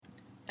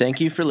Thank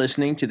you for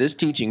listening to this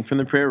teaching from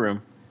the Prayer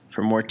Room.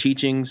 For more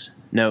teachings,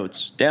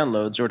 notes,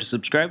 downloads, or to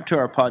subscribe to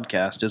our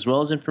podcast, as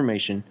well as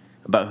information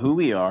about who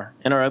we are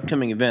and our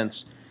upcoming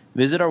events,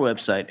 visit our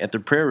website at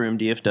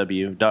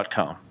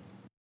theprayerroomdfw.com.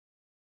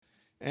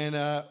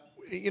 And,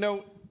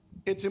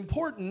 it's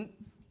important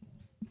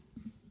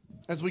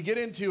as we get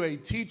into a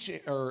teaching,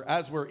 or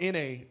as we're in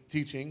a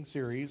teaching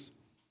series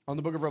on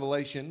the book of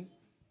Revelation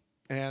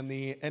and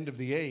the end of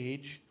the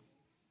age,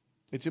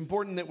 it's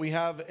important that we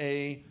have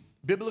a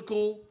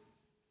biblical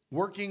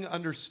working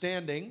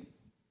understanding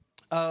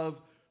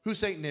of who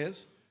Satan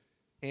is.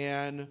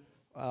 And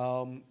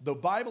the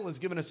Bible has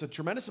given us a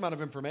tremendous amount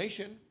of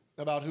information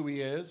about who he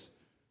is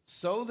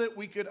so that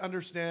we could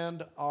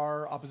understand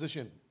our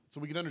opposition, so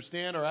we could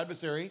understand our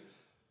adversary,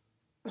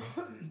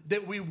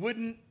 that we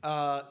wouldn't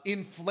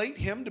inflate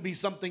him to be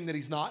something that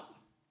he's not,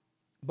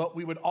 but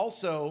we would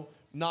also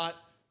not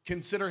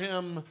consider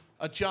him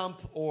a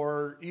chump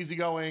or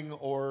easygoing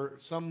or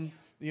somebody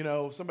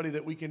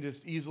that we can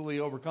just easily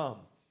overcome.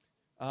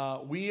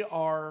 We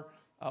are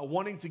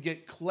wanting to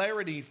get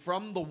clarity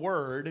from the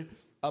Word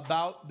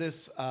about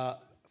this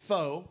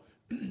foe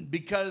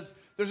because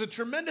there's a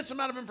tremendous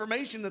amount of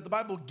information that the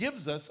Bible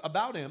gives us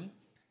about him,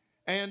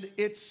 and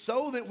it's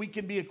so that we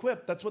can be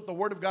equipped. That's what the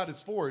Word of God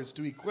is for, is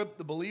to equip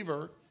the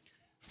believer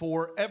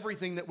for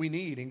everything that we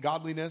need in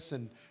godliness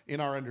and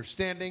in our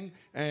understanding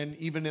and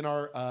even in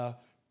our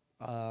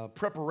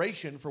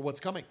preparation for what's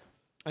coming.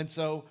 And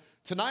so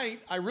tonight,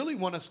 I really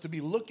want us to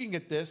be looking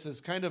at this as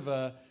kind of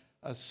a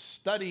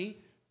study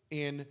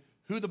in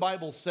who the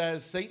Bible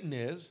says Satan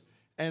is,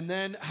 and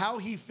then how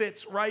he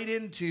fits right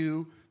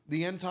into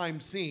the end time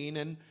scene,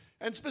 and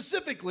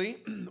specifically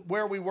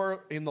where we were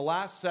in the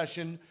last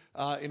session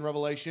in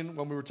Revelation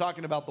when we were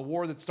talking about the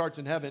war that starts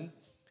in heaven.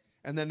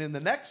 And then in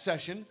the next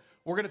session,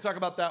 we're going to talk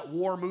about that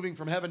war moving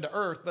from heaven to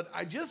earth. But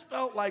I just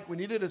felt like we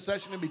needed a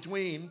session in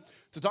between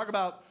to talk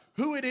about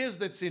who it is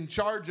that's in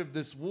charge of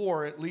this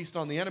war, at least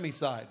on the enemy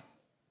side.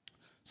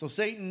 So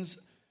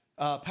Satan's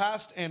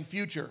past and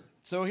future.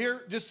 So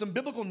here, just some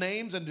biblical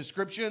names and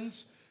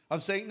descriptions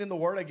of Satan in the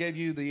Word. I gave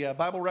you the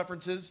Bible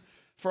references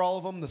for all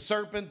of them. The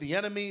serpent, the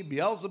enemy,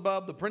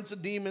 Beelzebub, the prince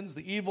of demons,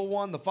 the evil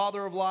one, the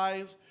father of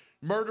lies,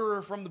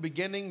 murderer from the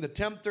beginning, the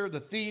tempter, the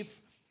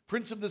thief,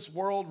 prince of this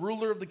world,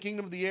 ruler of the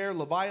kingdom of the air,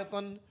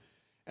 Leviathan,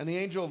 and the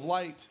angel of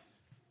light.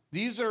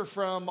 These are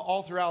from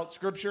all throughout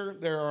Scripture.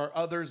 There are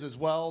others as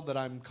well that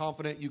I'm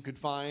confident you could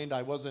find.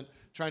 I wasn't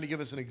trying to give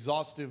us an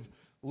exhaustive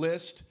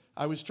list.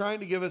 I was trying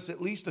to give us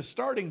at least a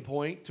starting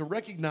point to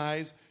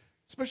recognize,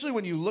 especially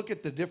when you look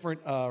at the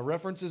different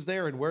references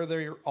there and where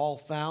they're all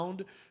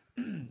found,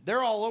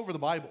 they're all over the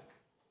Bible.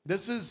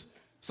 This is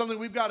something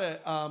we've got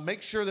to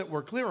make sure that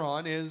we're clear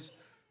on, is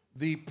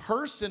the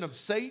person of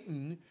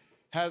Satan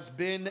has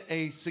been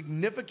a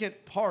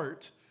significant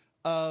part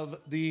of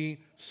the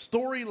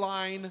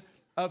storyline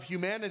of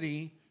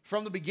humanity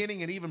from the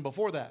beginning and even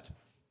before that.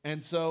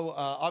 And so,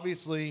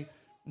 obviously,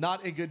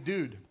 not a good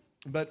dude.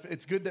 But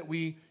it's good that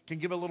we can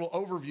give a little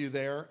overview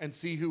there and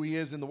see who he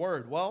is in the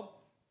Word. Well,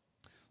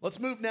 let's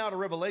move now to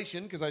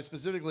Revelation, because I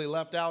specifically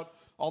left out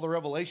all the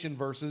Revelation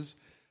verses.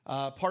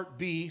 Part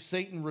B,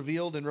 Satan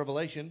revealed in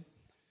Revelation.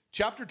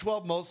 Chapter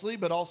 12 mostly,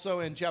 but also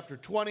in chapter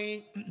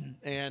 20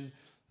 and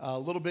a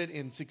little bit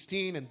in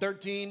 16 and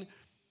 13.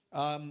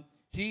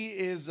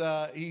 He's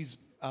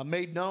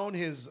made known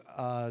his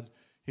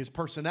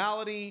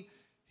personality,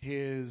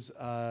 his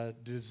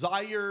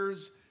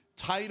desires,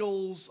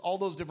 titles, all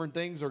those different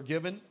things are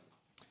given.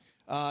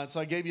 So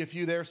I gave you a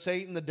few there.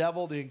 Satan, the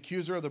devil, the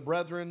accuser of the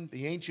brethren,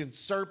 the ancient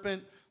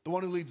serpent, the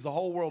one who leads the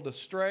whole world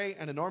astray,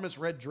 an enormous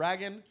red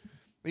dragon.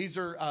 These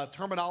are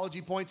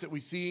terminology points that we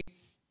see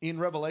in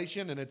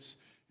Revelation, and it's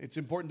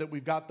important that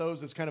we've got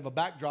those as kind of a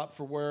backdrop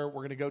for where we're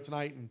going to go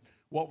tonight and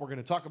what we're going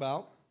to talk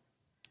about.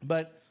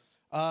 But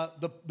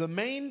the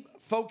main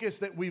focus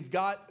that we've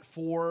got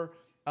for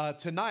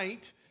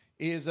tonight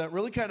is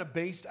really kind of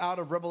based out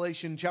of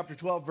Revelation chapter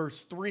 12,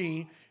 verse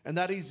 3, and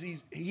that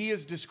he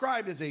is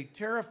described as a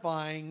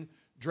terrifying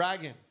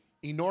dragon,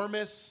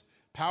 enormous,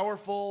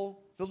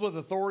 powerful, filled with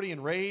authority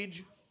and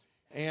rage.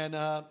 And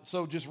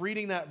so just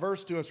reading that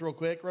verse to us real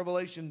quick,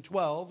 Revelation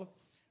 12,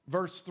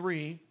 verse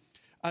 3,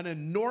 an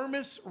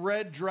enormous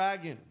red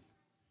dragon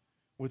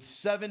with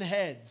 7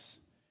 heads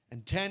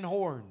and 10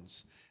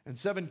 horns and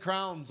 7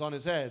 crowns on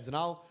his heads. And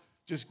I'll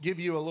just give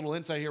you a little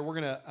insight here.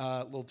 We're going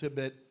to, little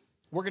tidbit.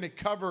 We're going to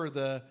cover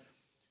the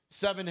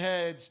 7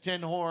 heads,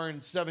 10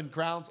 horns, 7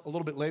 crowns a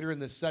little bit later in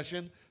this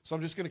session. So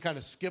I'm just going to kind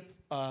of skip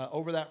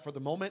over that for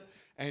the moment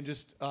and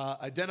just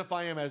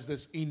identify him as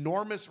this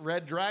enormous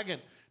red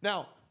dragon.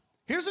 Now,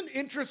 here's an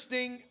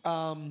interesting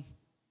parallel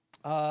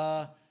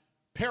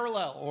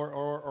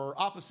or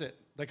opposite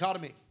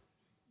dichotomy.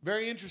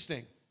 Very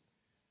interesting.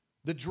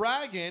 The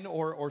dragon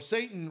or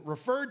Satan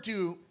referred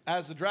to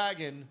as the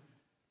dragon,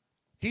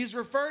 he's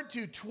referred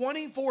to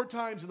 24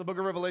 times in the book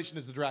of Revelation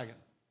as the dragon.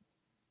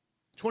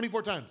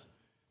 24 times.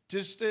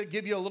 Just to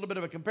give you a little bit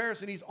of a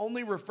comparison, he's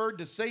only referred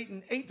to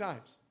Satan 8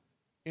 times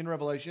in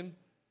Revelation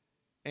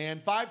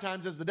and 5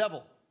 times as the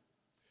devil.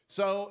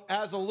 So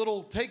as a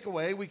little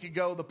takeaway, we could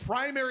go the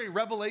primary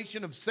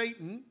revelation of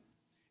Satan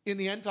in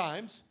the end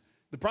times,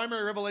 the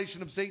primary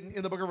revelation of Satan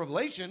in the book of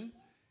Revelation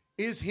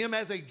is him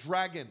as a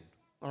dragon,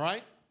 all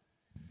right?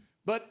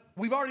 But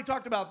we've already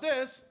talked about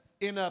this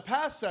in a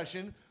past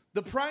session.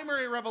 The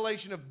primary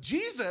revelation of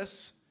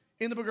Jesus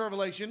in the book of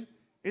Revelation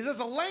is as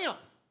a lamb.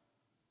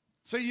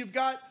 So you've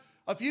got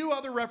a few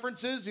other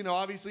references. You know,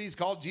 obviously he's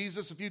called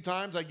Jesus a few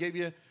times. I gave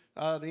you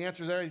the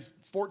answers there. He's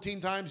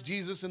 14 times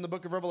Jesus in the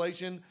book of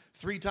Revelation,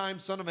 3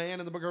 times Son of Man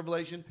in the book of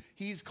Revelation.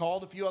 He's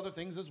called a few other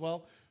things as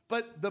well.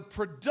 But the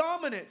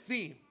predominant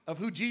theme of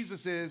who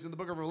Jesus is in the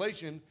book of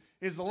Revelation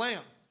is the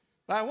lamb.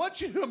 Now, I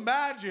want you to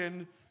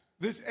imagine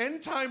this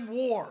end-time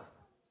war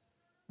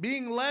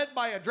being led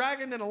by a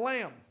dragon and a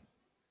lamb.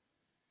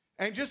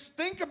 And just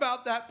think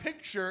about that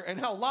picture and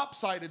how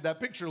lopsided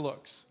that picture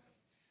looks.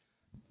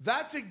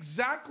 That's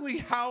exactly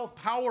how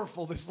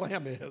powerful this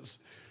lamb is.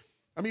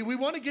 I mean, we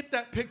want to get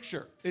that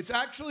picture. It's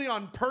actually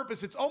on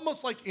purpose. It's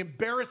almost like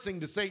embarrassing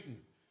to Satan.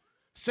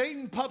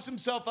 Satan puffs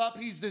himself up.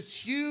 He's this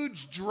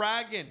huge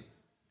dragon.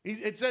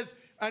 It says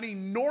an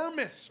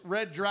enormous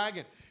red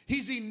dragon.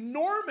 He's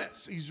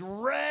enormous. He's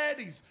red.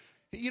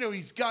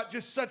 He's got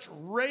just such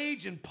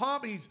rage and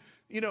pomp. He's,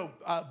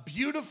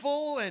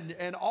 beautiful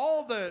and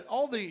all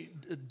the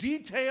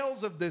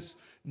details of this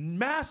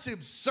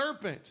massive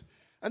serpent.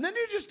 And then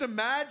you just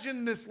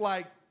imagine this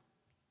like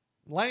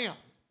lamb.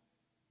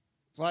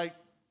 It's like,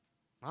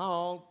 I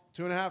don't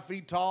know, 2.5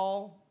 feet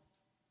tall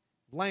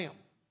lamb.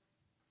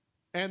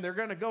 And they're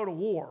going to go to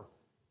war.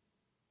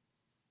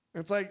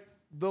 It's like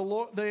the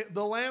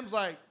lamb's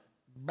like,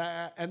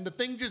 bah, and the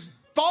thing just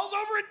falls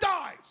over and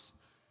dies.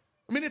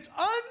 I mean, it's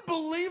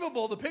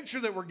unbelievable, the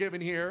picture that we're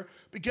given here,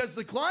 because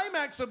the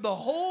climax of the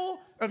whole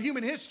of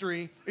human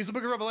history is the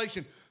book of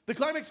Revelation. The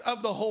climax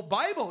of the whole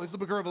Bible is the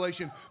book of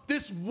Revelation.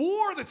 This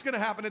war that's going to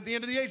happen at the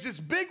end of the age, this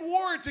big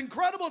war, it's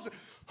incredible.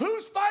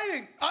 Who's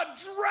fighting? A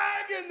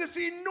dragon, this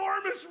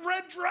enormous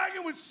red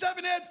dragon with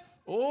 7 heads.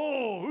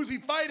 Oh, who's he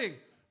fighting?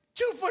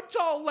 2-foot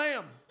tall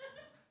lamb.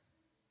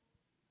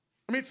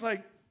 I mean, it's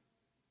like,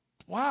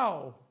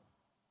 wow,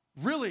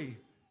 really?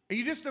 And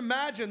you just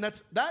imagine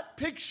that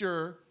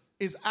picture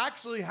is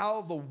actually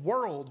how the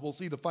world will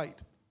see the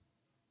fight.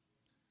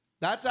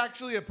 That's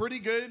actually a pretty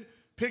good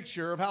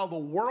picture of how the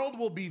world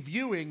will be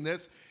viewing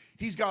this.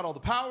 He's got all the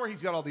power.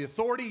 He's got all the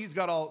authority. He's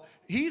got it all.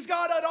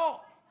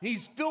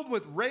 He's filled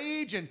with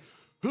rage. And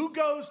who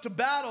goes to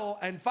battle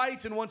and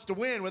fights and wants to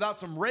win without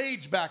some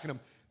rage backing him?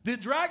 The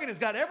dragon has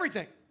got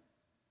everything.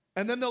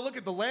 And then they'll look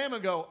at the lamb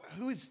and go,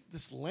 who is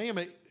this lamb?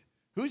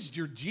 Who's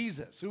your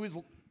Jesus? Who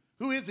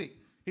is he?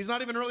 He's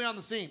not even really on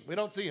the scene. We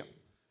don't see him.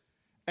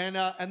 And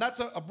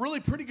that's a really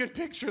pretty good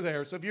picture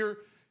there. So if you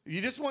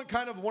just want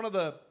kind of one of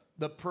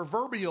the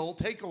proverbial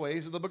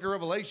takeaways of the book of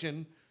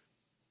Revelation,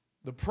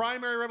 the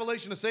primary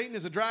revelation of Satan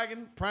is a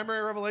dragon,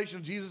 primary revelation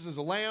of Jesus is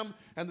a lamb,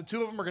 and the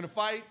two of them are going to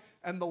fight,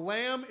 and the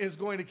lamb is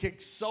going to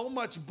kick so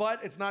much butt,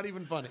 it's not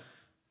even funny.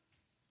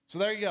 So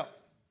there you go.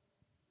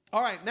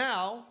 All right,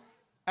 now,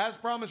 as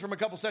promised from a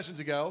couple sessions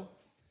ago,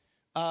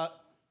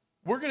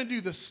 we're going to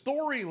do the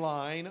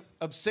storyline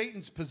of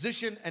Satan's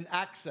position and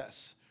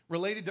access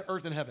related to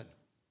earth and heaven,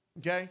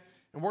 okay?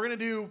 And we're going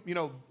to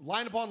do,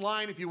 line upon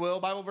line, if you will,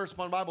 Bible verse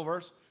upon Bible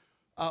verse,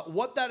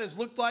 what that has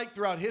looked like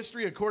throughout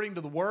history according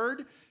to the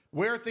Word,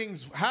 where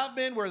things have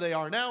been, where they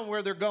are now, and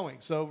where they're going.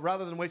 So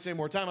rather than waste any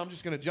more time, I'm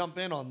just going to jump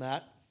in on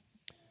that.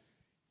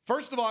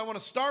 First of all, I want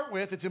to start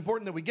with, it's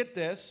important that we get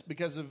this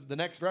because of the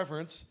next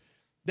reference.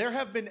 There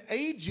have been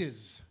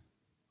ages,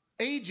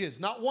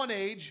 not one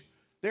age.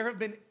 There have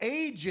been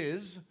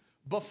ages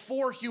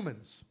before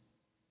humans.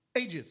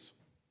 Ages.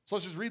 So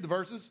let's just read the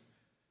verses.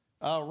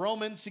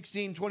 Romans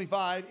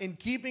 16:25, in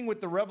keeping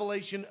with the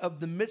revelation of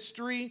the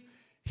mystery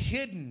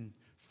hidden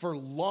for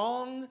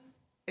long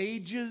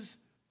ages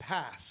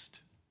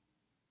past.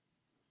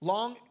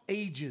 Long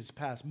ages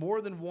past.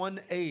 More than one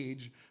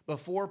age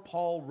before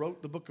Paul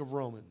wrote the book of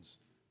Romans.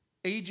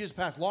 Ages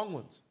past, long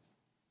ones.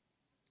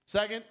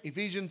 Second,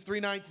 Ephesians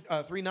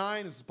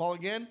 3:9, this is Paul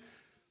again.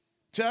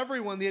 To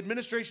everyone, the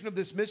administration of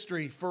this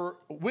mystery, for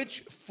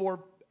which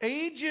for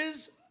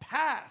ages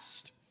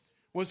past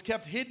was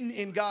kept hidden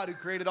in God who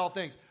created all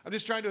things. I'm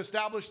just trying to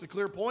establish the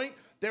clear point.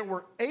 There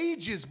were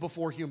ages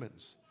before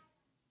humans.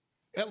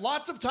 At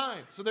lots of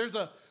time. So there's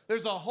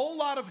a whole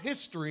lot of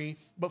history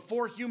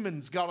before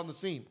humans got on the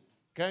scene.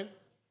 Okay?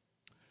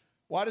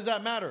 Why does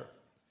that matter?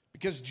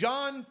 Because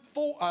John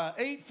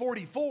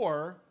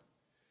 8:44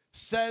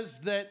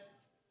 says that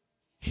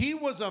he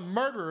was a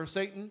murderer,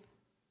 Satan,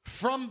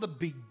 from the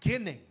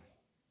beginning.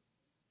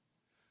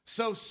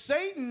 So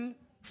Satan,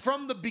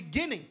 from the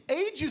beginning,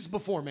 ages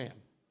before man,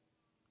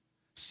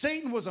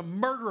 Satan was a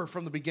murderer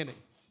from the beginning.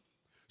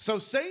 So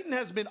Satan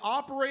has been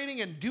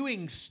operating and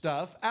doing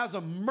stuff as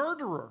a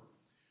murderer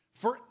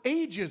for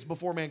ages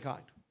before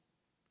mankind.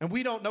 And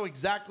we don't know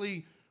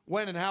exactly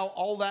when and how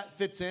all that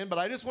fits in, but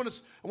I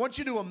want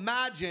you to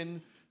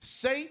imagine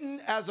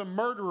Satan as a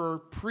murderer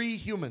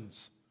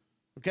pre-humans.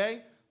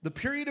 Okay? The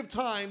period of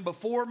time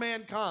before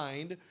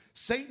mankind,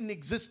 Satan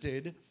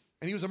existed,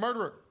 and he was a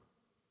murderer.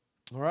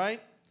 All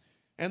right?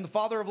 And the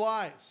father of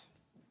lies.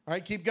 All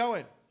right, keep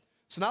going.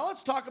 So now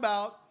let's talk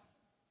about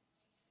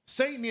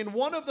Satan in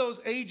one of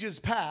those ages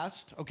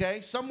past,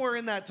 okay, somewhere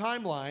in that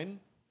timeline,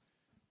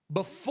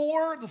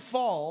 before the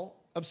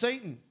fall of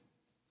Satan.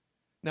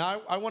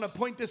 Now, I want to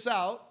point this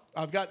out.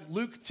 I've got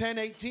Luke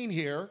 10:18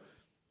 here,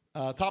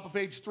 top of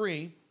page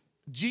 3.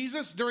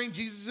 Jesus, during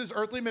Jesus'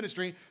 earthly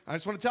ministry, I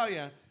just want to tell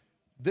you,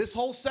 this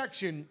whole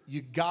section,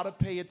 you got to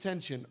pay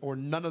attention or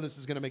none of this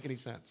is going to make any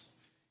sense.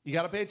 You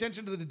got to pay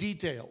attention to the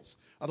details.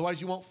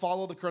 Otherwise, you won't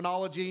follow the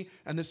chronology,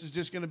 and this is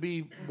just going to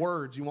be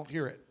words. You won't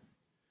hear it.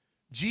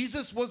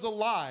 Jesus was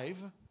alive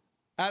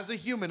as a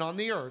human on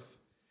the earth,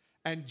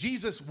 and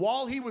Jesus,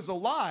 while he was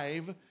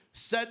alive,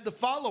 said the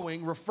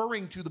following,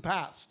 referring to the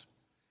past.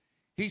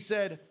 He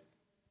said,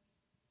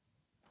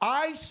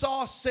 I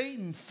saw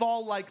Satan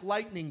fall like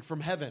lightning from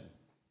heaven.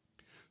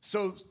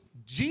 So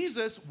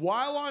Jesus,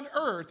 while on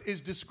earth,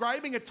 is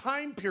describing a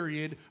time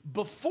period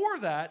before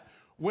that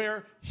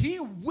where he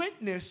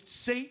witnessed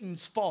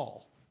Satan's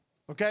fall.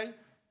 Okay?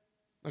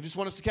 I just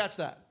want us to catch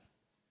that.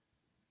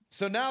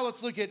 So now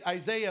let's look at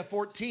Isaiah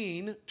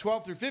 14,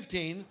 12 through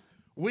 15,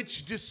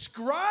 which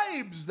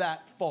describes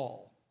that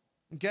fall.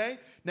 Okay?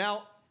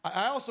 Now,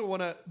 I also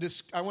want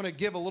to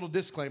give a little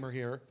disclaimer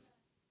here.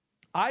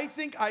 I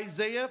think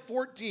Isaiah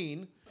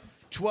 14,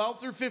 12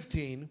 through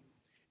 15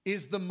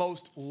 is the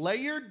most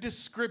layered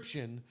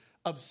description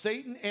of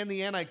Satan and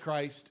the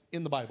Antichrist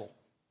in the Bible.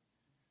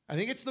 I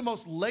think it's the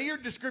most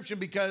layered description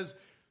because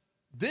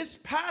this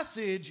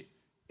passage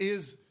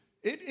is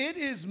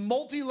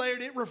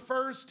multi-layered. It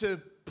refers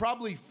to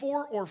probably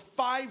 4 or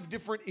 5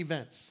 different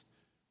events,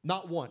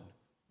 not one.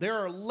 There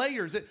are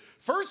layers.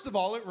 First of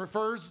all, it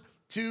refers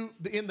to,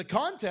 in the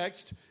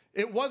context,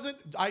 it wasn't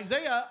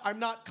Isaiah. I'm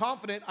not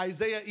confident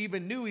Isaiah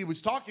even knew he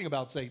was talking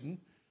about Satan.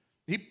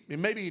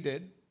 Maybe he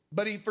did,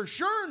 but he for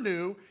sure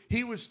knew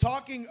he was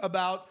talking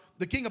about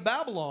the king of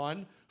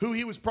Babylon, who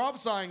he was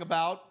prophesying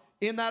about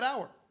in that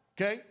hour.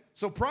 Okay?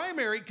 So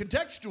primary,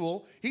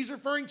 contextual, he's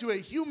referring to a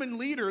human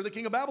leader, the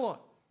king of Babylon.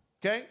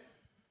 Okay?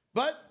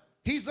 But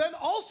he's then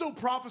also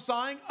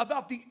prophesying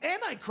about the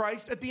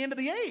Antichrist at the end of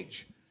the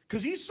age,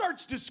 because he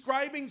starts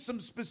describing some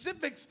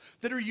specifics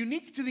that are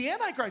unique to the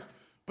Antichrist.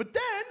 But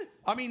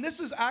then, this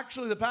is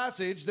actually the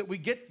passage that we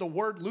get the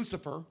word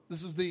Lucifer.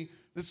 This is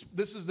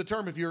the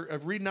term, if you're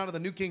reading out of the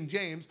New King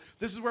James,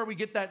 this is where we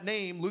get that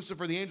name,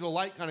 Lucifer, the angel of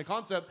light kind of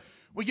concept.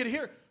 We get it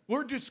here.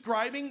 We're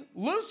describing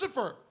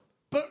Lucifer,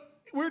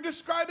 but we're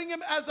describing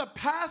him as a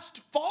past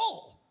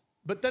fall.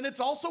 But then it's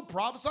also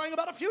prophesying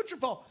about a future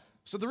fall.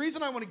 So the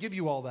reason I want to give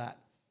you all that,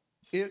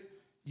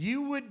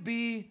 you would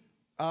be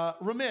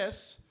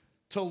remiss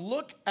to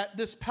look at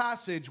this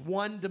passage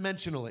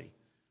one-dimensionally,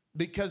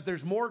 because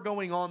there's more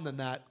going on than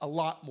that, a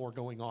lot more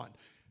going on.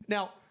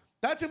 Now,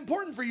 that's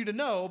important for you to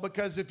know,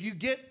 because if you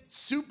get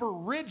super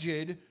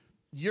rigid,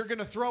 you're going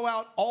to throw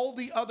out all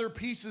the other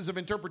pieces of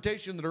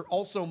interpretation that are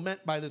also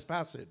meant by this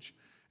passage.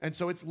 And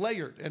so it's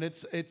layered, and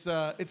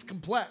it's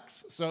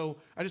complex. So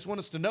I just want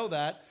us to know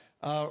that.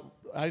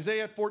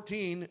 Isaiah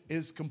 14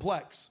 is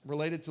complex,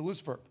 related to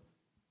Lucifer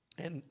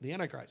and the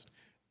Antichrist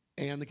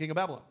and the king of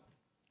Babylon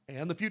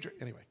and the future.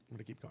 Anyway, I'm going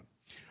to keep going.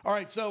 All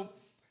right, so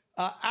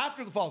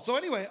after the fall. So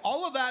anyway,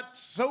 all of that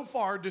so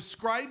far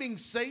describing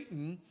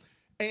Satan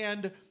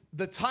and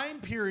the time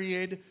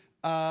period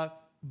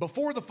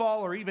before the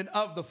fall or even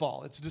of the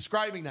fall. It's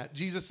describing that.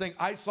 Jesus saying,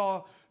 I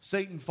saw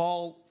Satan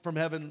fall from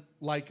heaven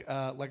like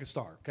a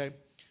star, okay?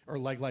 Or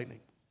like lightning.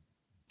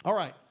 All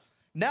right,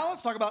 now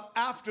let's talk about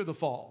after the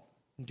fall,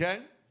 okay?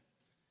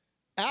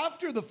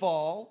 After the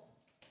fall,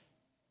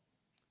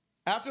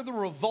 after the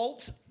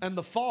revolt and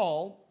the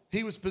fall,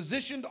 he was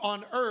positioned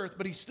on earth,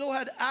 but he still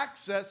had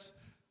access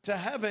to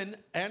heaven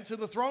and to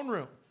the throne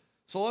room.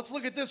 So let's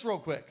look at this real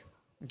quick.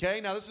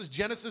 Okay, now this is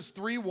Genesis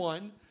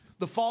 3:1.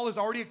 The fall has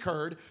already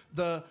occurred.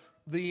 The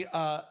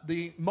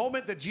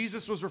moment that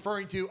Jesus was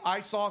referring to,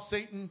 I saw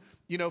Satan,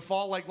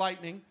 fall like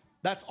lightning,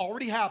 that's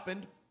already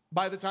happened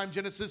by the time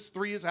Genesis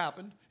 3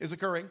 is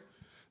occurring.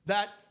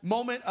 That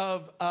moment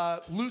of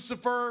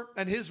Lucifer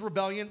and his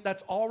rebellion,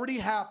 that's already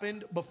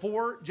happened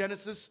before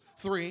Genesis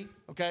 3,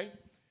 okay?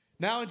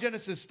 Now in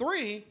Genesis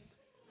 3,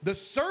 the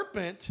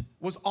serpent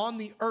was on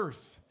the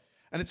earth.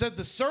 And it said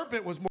the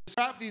serpent was more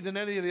crafty than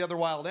any of the other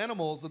wild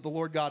animals that the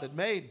Lord God had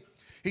made.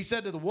 He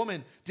said to the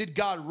woman, did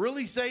God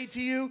really say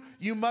to you,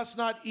 you must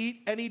not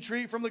eat any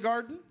tree from the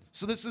garden?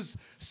 So this is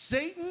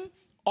Satan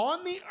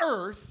on the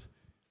earth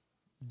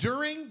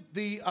during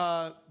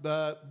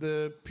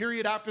the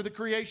period after the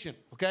creation,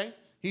 okay?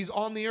 He's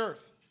on the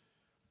earth.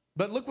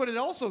 But look what it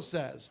also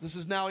says. This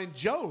is now in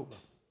Job.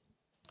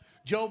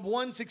 Job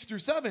 1, 6 through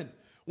 7.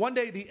 One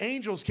day the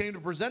angels came to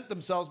present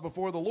themselves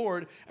before the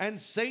Lord, and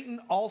Satan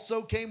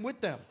also came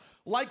with them.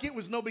 Like it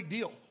was no big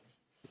deal.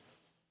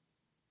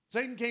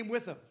 Satan came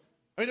with them.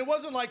 It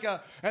wasn't like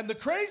and the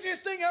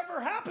craziest thing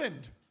ever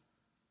happened.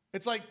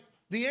 It's like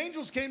the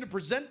angels came to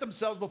present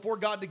themselves before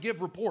God to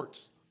give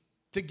reports,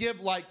 to give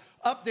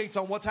updates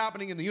on what's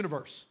happening in the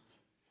universe.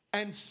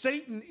 And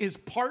Satan is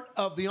part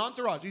of the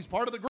entourage. He's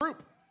part of the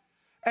group.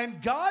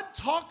 And God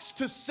talks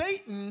to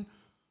Satan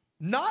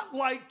not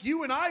like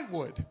you and I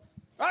would.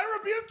 I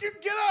rebuke you,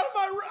 get out of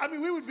my room. I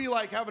mean, we would be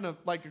like having a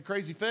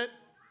crazy fit.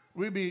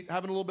 We'd be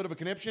having a little bit of a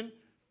conniption.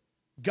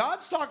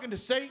 God's talking to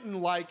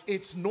Satan like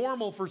it's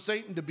normal for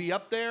Satan to be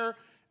up there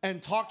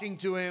and talking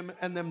to him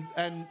and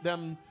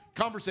them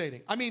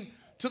conversating. I mean,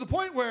 to the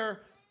point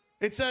where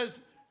it says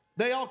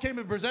they all came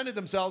and presented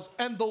themselves,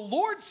 and the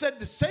Lord said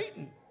to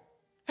Satan,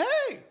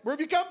 "Hey, where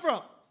have you come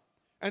from?"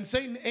 And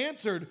Satan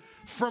answered,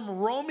 "From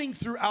roaming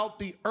throughout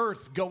the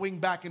earth, going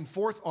back and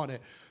forth on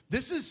it."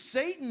 This is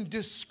Satan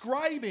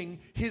describing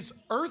his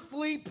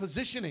earthly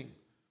positioning.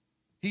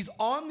 He's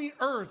on the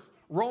earth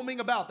roaming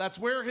about. That's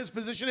where his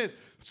position is.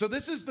 So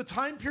this is the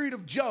time period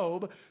of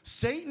Job.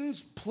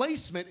 Satan's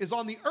placement is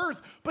on the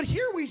earth. But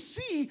here we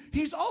see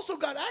he's also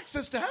got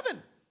access to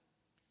heaven.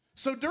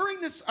 So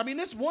during this,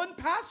 this one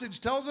passage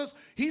tells us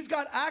he's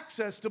got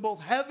access to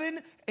both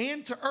heaven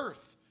and to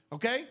earth.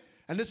 Okay?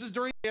 And this is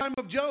during the time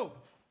of Job.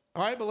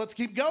 All right, but let's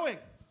keep going.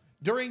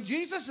 During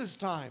Jesus'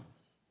 time,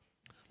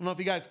 I don't know if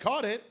you guys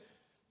caught it,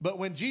 but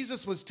when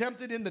Jesus was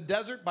tempted in the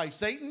desert by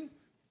Satan,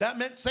 that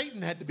meant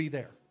Satan had to be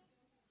there.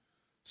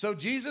 So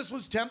Jesus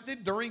was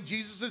tempted during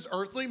Jesus'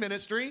 earthly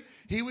ministry.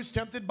 He was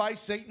tempted by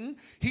Satan.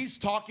 He's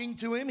talking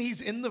to him.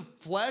 He's in the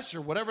flesh, or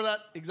whatever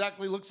that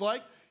exactly looks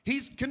like.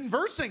 He's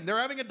conversing. They're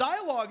having a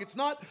dialogue. It's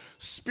not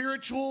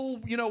spiritual,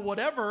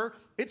 whatever.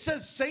 It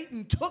says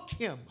Satan took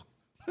him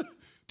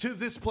to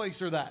this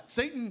place or that.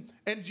 Satan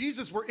and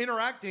Jesus were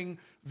interacting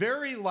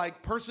very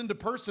like person to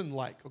person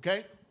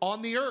okay,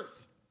 on the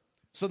earth.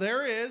 So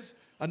there is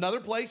another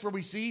place where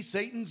we see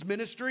Satan's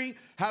ministry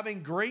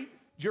having great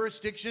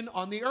jurisdiction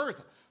on the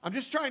earth. I'm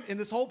just trying, in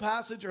this whole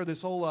passage or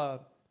this whole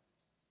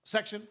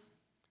section,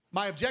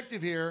 my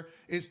objective here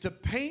is to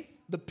paint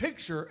the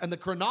picture and the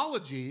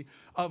chronology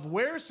of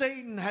where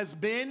Satan has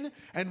been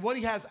and what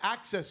he has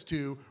access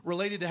to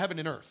related to heaven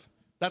and earth.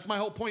 That's my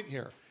whole point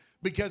here.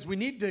 Because we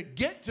need to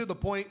get to the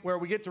point where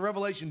we get to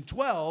Revelation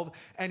 12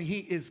 and he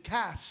is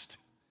cast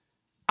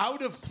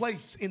out of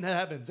place in the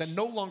heavens and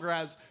no longer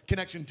has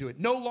connection to it.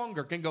 No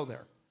longer can go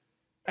there.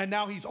 And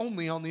now he's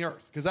only on the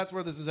earth, because that's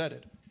where this is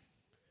headed.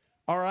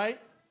 All right?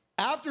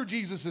 After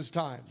Jesus'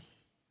 time,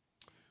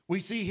 we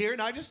see here,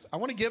 and I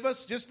want to give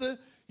us just the,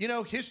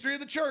 history of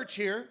the church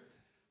here.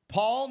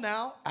 Paul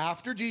now,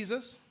 after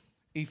Jesus,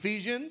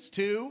 Ephesians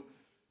 2,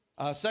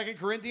 2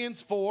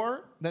 Corinthians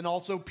 4, then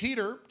also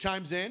Peter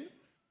chimes in,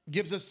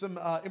 gives us some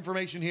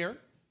information here. It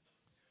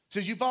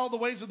says, you follow the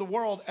ways of the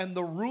world and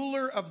the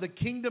ruler of the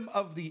kingdom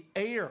of the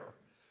air.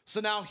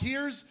 So now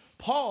here's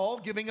Paul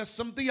giving us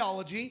some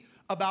theology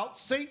about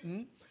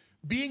Satan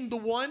being the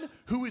one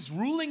who is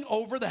ruling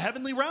over the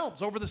heavenly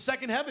realms, over the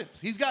second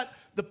heavens. He's got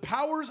the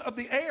powers of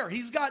the air.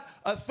 He's got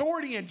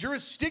authority and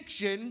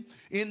jurisdiction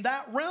in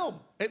that realm,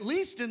 at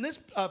least in this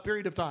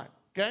period of time,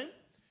 okay?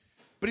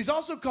 But he's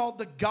also called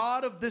the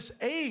God of this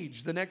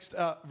age, the next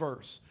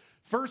verse.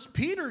 First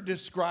Peter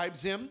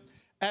describes him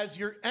as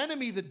your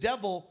enemy, the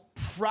devil,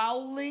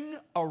 prowling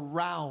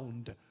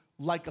around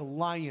like a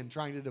lion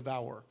trying to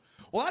devour.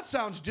 Well, that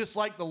sounds just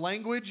like the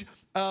language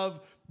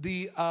of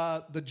the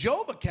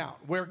Job account,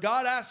 where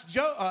God asked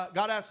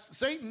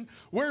Satan,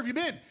 "Where have you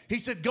been?" He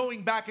said,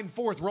 "Going back and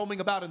forth,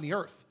 roaming about in the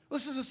earth."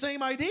 This is the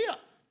same idea.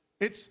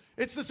 It's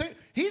the same.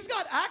 He's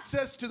got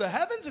access to the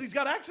heavens and he's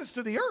got access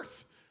to the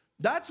earth.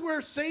 That's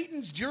where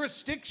Satan's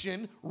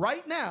jurisdiction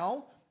right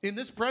now in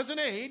this present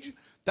age.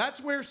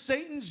 That's where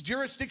Satan's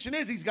jurisdiction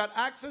is. He's got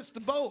access to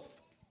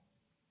both.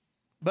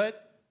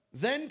 But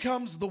then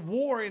comes the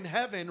war in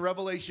heaven,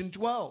 Revelation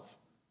 12.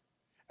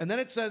 And then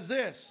it says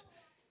this: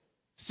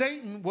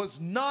 Satan was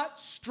not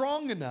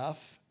strong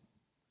enough,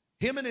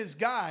 him and his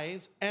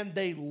guys, and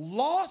they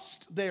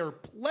lost their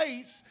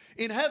place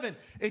in heaven.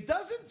 It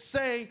doesn't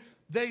say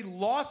they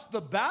lost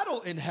the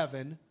battle in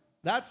heaven.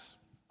 That's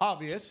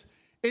obvious.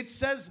 It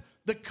says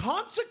the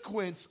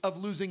consequence of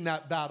losing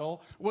that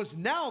battle was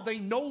now they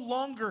no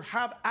longer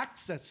have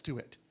access to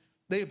it.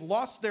 They've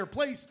lost their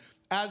place,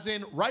 as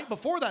in right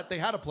before that they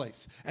had a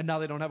place, and now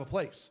they don't have a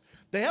place.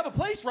 They have a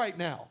place right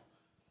now.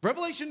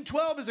 Revelation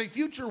 12 is a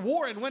future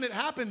war, and when it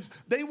happens,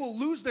 they will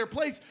lose their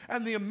place.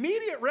 And the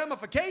immediate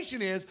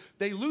ramification is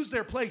they lose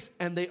their place,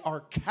 and they are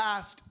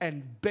cast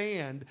and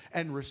banned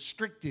and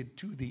restricted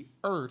to the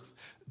earth.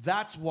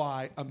 That's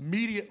why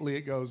immediately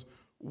it goes,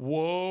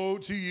 woe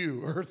to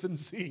you, earth and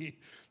sea,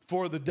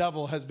 for the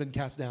devil has been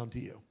cast down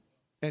to you,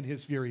 and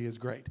his fury is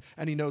great,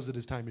 and he knows that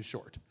his time is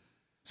short.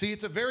 See,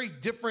 it's a very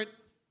different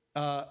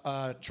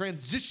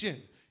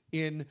transition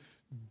in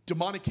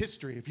demonic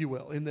history, if you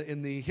will,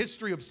 in the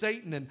history of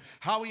Satan and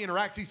how he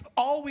interacts. He's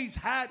always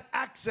had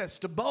access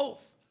to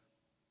both.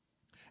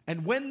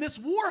 And when this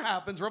war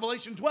happens,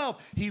 Revelation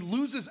 12, he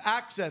loses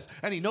access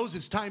and he knows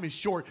his time is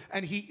short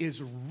and he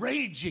is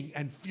raging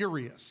and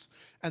furious.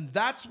 And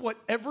that's what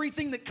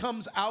everything that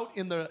comes out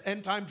in the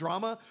end time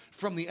drama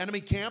from the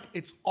enemy camp,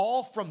 it's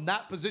all from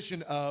that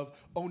position of,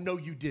 oh no,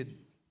 you didn't.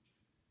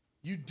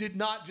 You did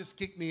not just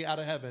kick me out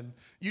of heaven.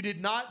 You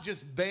did not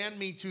just ban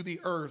me to the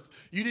earth.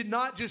 You did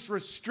not just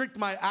restrict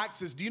my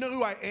access. Do you know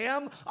who I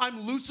am?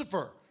 I'm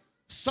Lucifer.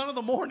 son of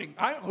the morning.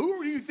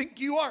 Who do you think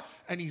you are?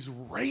 And he's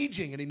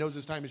raging, and he knows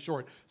his time is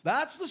short. So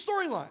that's the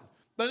storyline.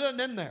 But it doesn't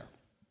end there.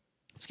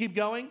 Let's keep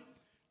going.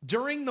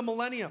 During the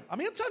millennium. I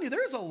mean, I'm telling you,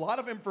 there's a lot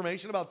of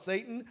information about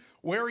Satan,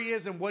 where he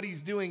is and what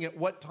he's doing at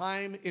what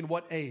time, in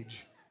what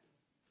age.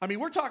 I mean,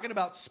 we're talking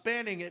about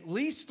spanning at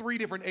least 3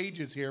 different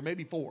ages here,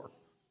 maybe 4.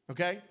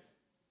 Okay?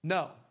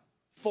 No,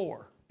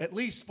 4. At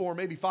least 4,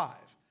 maybe 5.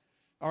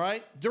 All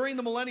right? During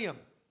the millennium,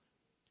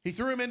 he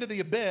threw him into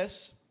the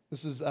abyss.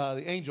 This is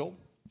the angel.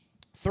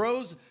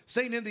 Throws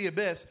Satan into the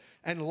abyss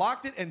and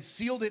locked it and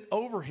sealed it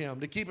over him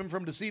to keep him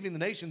from deceiving the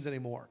nations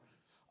anymore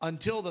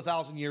until the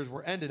 1,000 years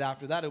were ended.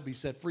 After that, he'll be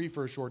set free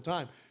for a short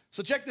time.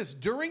 So check this.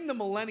 During the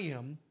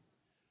millennium,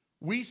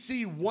 we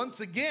see once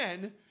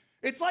again,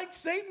 it's like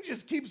Satan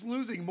just keeps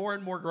losing more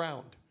and more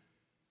ground.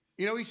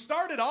 You know, he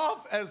started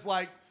off as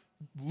like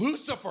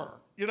Lucifer,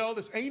 you know,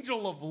 this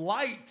angel of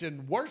light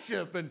and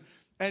worship, and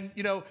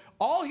you know,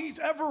 all he's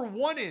ever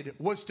wanted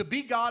was to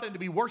be God and to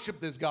be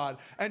worshiped as God.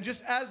 And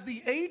just as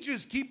the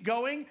ages keep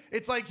going,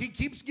 it's like he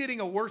keeps getting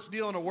a worse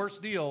deal and a worse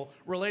deal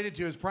related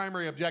to his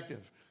primary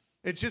objective.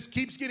 It just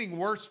keeps getting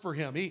worse for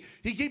him. He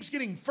keeps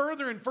getting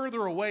further and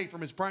further away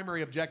from his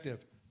primary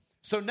objective.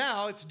 So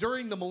now it's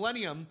during the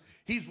millennium.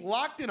 He's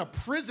locked in a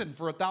prison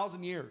for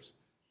 1,000 years.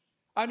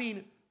 I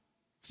mean,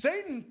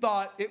 Satan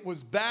thought it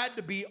was bad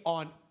to be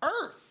on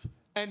earth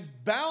and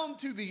bound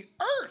to the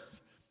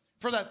earth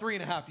for that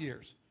 3.5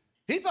 years.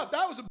 He thought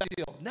that was a bad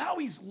deal. Now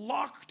he's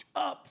locked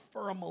up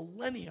for a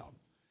millennium.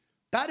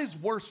 That is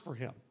worse for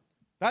him.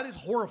 That is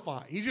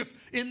horrifying. He's just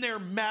in there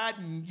mad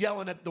and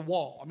yelling at the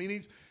wall. I mean,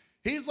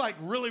 he's like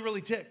really,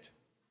 really ticked.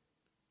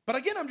 But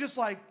again, I'm just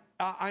like,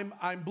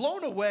 I'm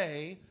blown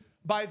away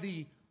by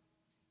the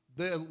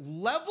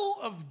level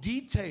of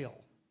detail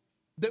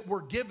that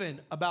we're given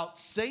about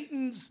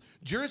Satan's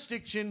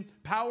jurisdiction,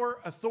 power,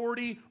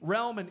 authority,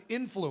 realm, and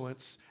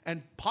influence,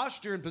 and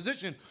posture and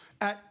position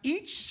at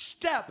each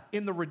step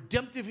in the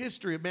redemptive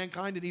history of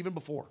mankind and even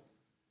before.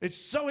 It's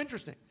so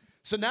interesting.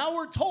 So now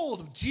we're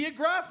told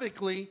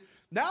geographically,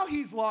 now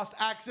he's lost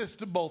access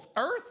to both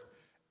earth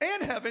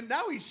and heaven.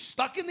 Now he's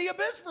stuck in the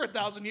abyss for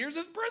 1,000 years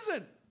as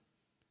prison.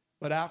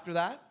 But after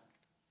that,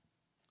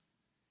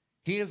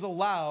 he is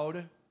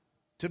allowed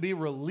to be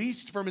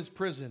released from his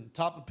prison.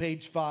 Top of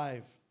page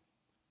 5.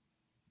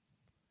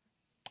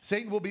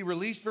 Satan will be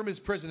released from his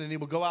prison, and he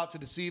will go out to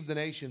deceive the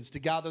nations, to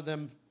gather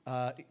them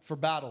for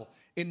battle.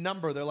 In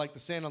number, they're like the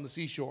sand on the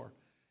seashore.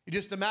 You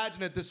just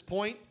imagine at this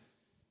point,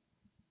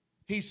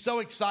 he's so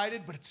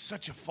excited, but it's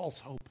such a false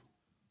hope.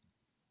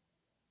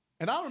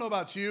 And I don't know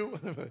about you,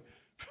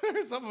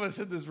 there's some of us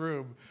in this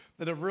room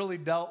that have really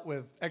dealt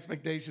with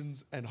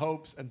expectations and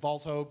hopes and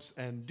false hopes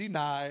and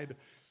denied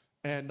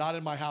and not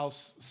in my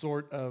house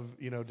sort of,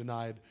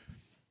 denied.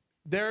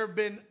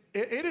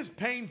 It is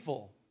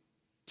painful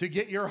to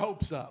get your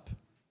hopes up.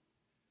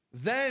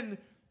 Then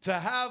to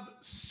have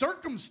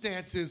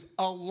circumstances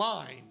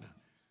align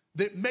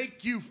that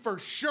make you for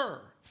sure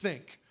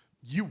think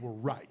you were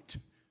right.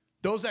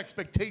 Those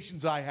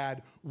expectations I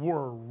had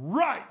were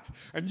right.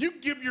 And you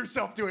give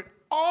yourself to it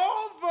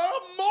all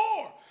the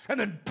more. And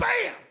then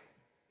bam,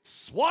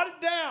 swat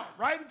it down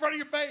right in front of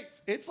your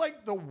face. It's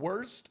like the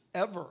worst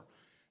ever.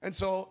 And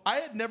so I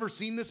had never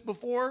seen this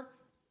before.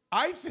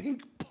 I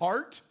think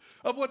part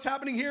of what's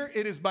happening here,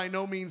 it is by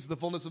no means the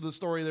fullness of the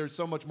story. There's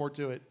so much more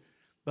to it.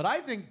 But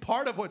I think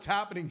part of what's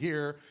happening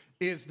here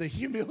is the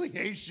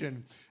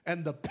humiliation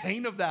and the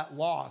pain of that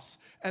loss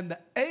and the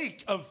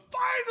ache of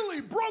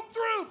finally broke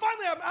through.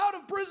 Finally, I'm out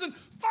of prison.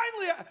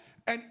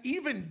 And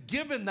even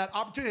given that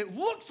opportunity, it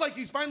looks like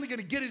he's finally going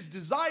to get his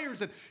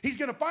desires and he's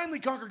going to finally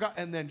conquer God.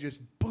 And then just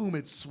boom,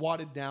 it's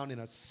swatted down in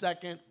a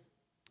second.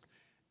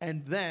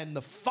 And then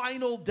the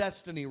final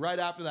destiny right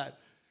after that,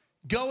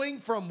 going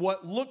from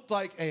what looked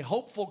like a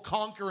hopeful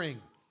conquering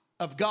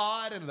of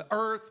God and the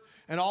earth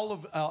and all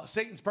of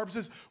Satan's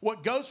purposes,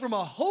 what goes from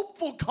a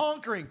hopeful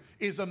conquering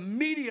is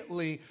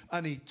immediately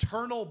an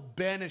eternal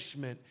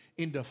banishment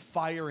into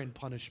fire and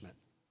punishment.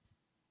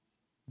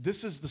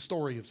 This is the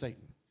story of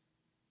Satan.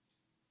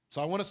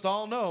 So I want us to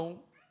all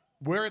know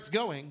where it's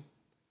going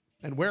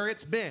and where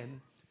it's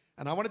been.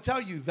 And I want to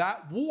tell you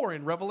that war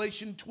in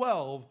Revelation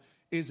 12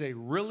 is a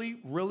really,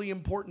 really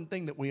important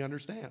thing that we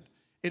understand.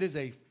 It is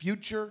a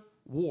future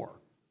war.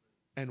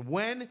 And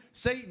when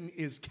Satan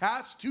is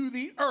cast to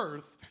the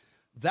earth,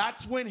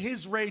 that's when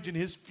his rage and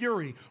his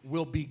fury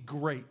will be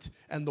great.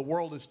 And the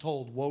world is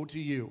told, woe to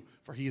you,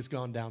 for he has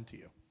gone down to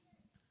you.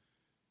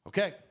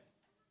 Okay.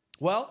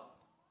 Well,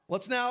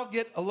 let's now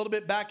get a little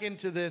bit back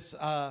into this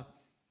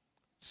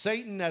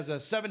Satan as a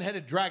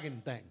 7-headed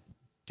dragon thing.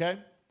 Okay.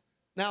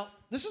 Now,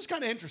 this is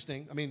kind of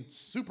interesting. I mean,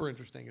 super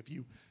interesting if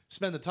you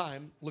spend the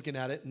time looking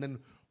at it and then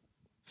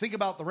think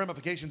about the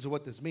ramifications of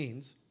what this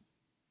means.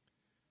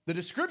 The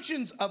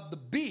descriptions of the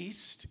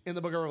beast in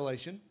the book of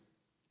Revelation,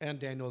 and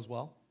Daniel as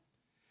well,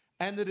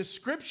 and the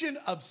description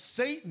of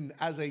Satan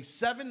as a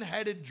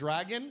 7-headed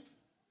dragon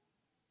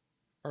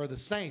are the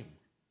same.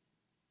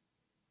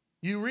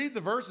 You read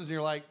the verses and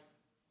you're like,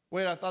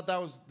 wait, I thought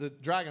that was the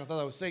dragon. I thought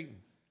that was Satan.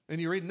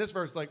 And you read in this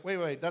verse, like,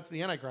 wait, that's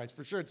the Antichrist.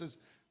 For sure, it says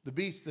the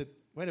beast that,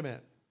 wait a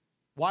minute.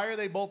 Why are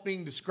they both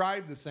being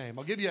described the same?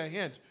 I'll give you a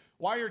hint.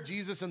 Why are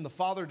Jesus and the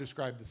Father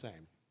described the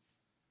same?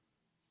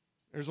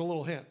 There's a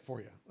little hint for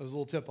you. There's a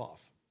little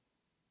tip-off.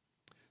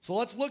 So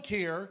let's look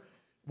here.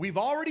 We've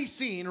already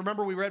seen,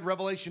 remember we read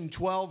Revelation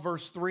 12,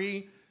 verse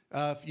 3.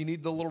 If you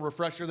need the little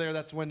refresher there,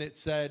 that's when it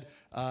said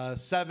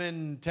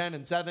 7, 10,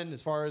 and 7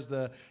 as far as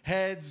the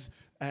heads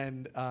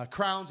and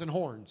crowns and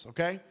horns,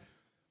 okay?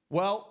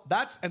 Well,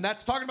 that's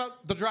talking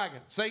about the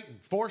dragon, Satan,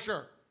 for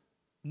sure.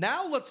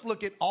 Now let's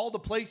look at all the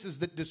places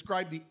that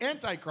describe the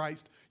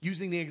Antichrist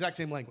using the exact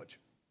same language,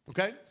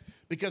 okay?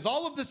 Because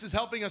all of this is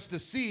helping us to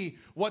see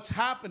what's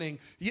happening.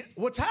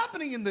 What's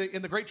happening in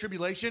the Great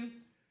Tribulation,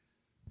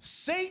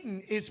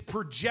 Satan is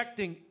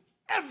projecting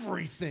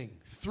everything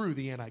through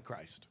the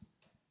Antichrist.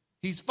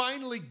 He's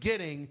finally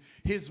getting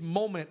his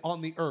moment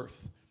on the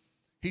earth.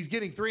 He's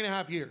getting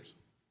 3.5 years.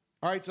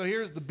 All right, so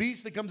here's the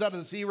beast that comes out of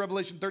the sea,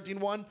 Revelation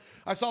 13:1.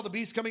 I saw the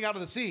beast coming out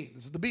of the sea.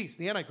 This is the beast,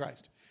 the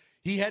Antichrist.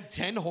 He had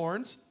 10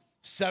 horns,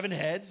 7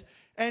 heads,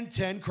 and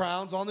 10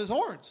 crowns on his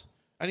horns.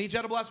 And each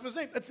had a blasphemous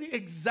name. That's the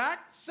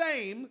exact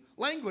same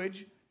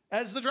language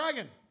as the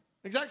dragon.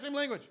 Exact same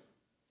language.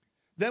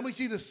 Then we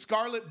see the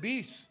scarlet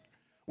beast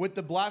with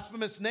the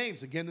blasphemous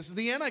names. Again, this is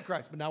the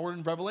Antichrist, but now we're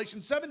in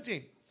Revelation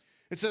 17.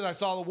 It says, I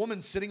saw a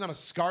woman sitting on a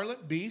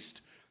scarlet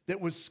beast that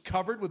was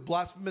covered with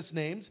blasphemous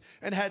names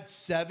and had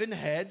 7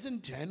 heads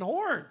and 10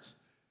 horns.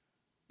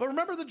 But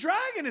remember, the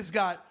dragon has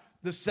got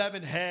the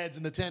 7 heads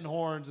and the 10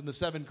 horns and the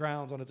 7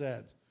 crowns on its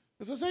heads.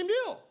 It's the same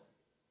deal.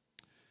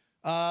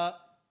 All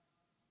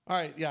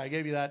right, yeah, I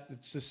gave you that.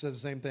 It just says the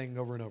same thing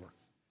over and over.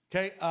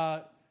 Okay,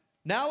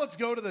 now let's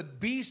go to the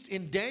beast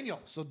in Daniel.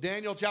 So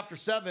Daniel chapter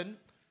 7,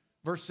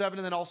 verse 7,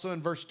 and then also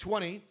in verse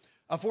 20.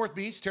 A fourth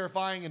beast,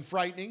 terrifying and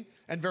frightening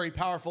and very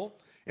powerful.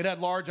 It had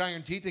large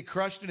iron teeth. It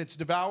crushed and it's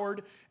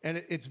devoured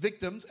and its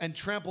victims and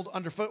trampled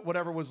underfoot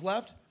whatever was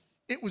left.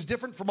 It was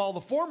different from all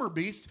the former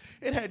beasts.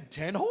 It had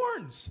 10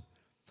 horns.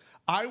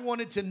 I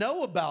wanted to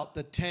know about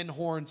the 10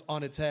 horns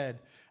on its head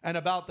and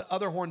about the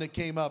other horn that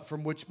came up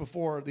from which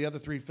before the other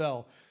 3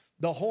 fell.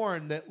 The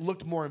horn that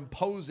looked more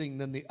imposing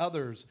than the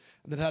others,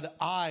 that had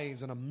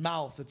eyes and a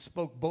mouth that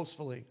spoke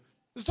boastfully.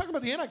 This is talking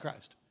about the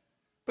Antichrist.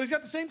 But he's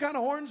got the same kind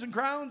of horns and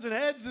crowns and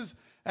heads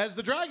as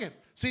the dragon.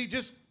 See,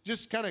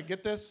 just kind of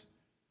get this.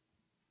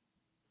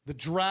 The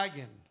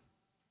dragon,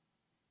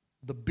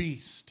 the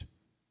beast.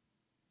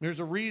 There's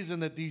a reason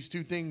that these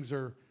two things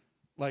are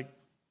like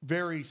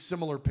very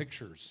similar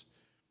pictures.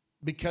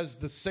 Because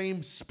the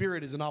same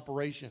spirit is in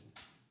operation.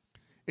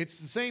 It's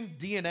the same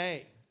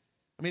DNA.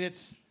 I mean, I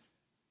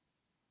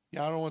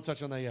don't want to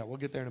touch on that yet. We'll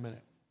get there in a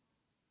minute.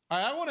 All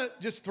right, I want to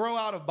just throw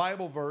out a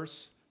Bible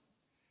verse.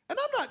 And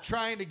I'm not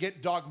trying to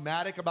get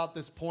dogmatic about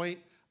this point.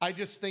 I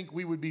just think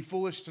we would be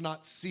foolish to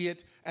not see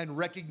it and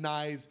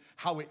recognize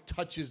how it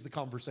touches the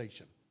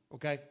conversation.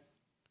 Okay?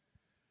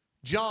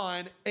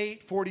 John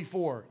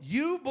 8:44.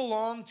 You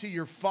belong to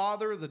your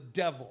father, the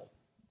devil.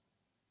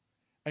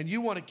 And you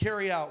want to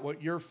carry out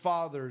what your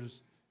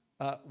father's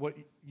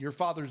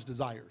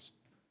desires.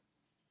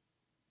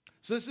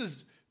 So this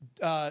is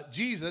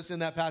Jesus in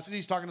that passage.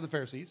 He's talking to the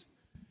Pharisees.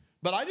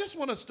 But I just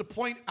want us to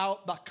point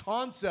out the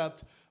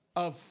concept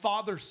of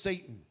Father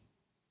Satan.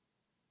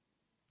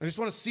 I just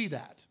want to see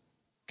that.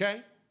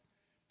 Okay?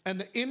 And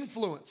the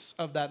influence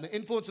of that, and the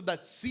influence of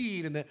that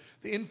seed, and the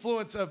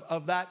influence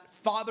of that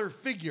father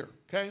figure.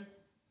 Okay?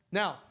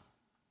 Now,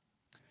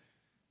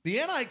 the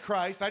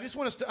Antichrist, I just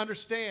want us to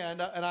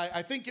understand, and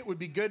I think it would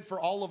be good for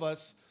all of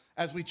us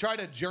as we try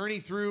to journey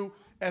through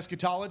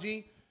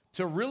eschatology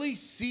to really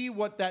see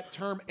what that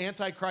term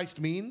Antichrist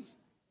means.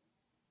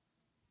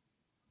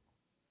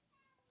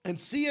 And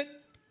see it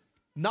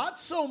not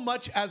so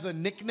much as a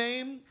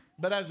nickname,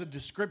 but as a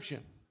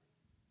description.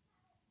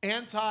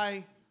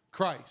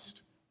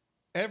 Antichrist.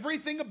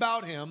 Everything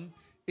about him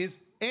is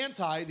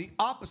anti, the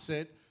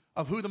opposite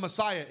of who the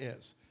Messiah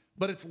is.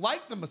 But it's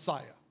like the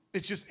Messiah.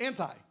 It's just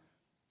anti.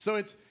 So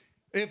it's,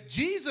 if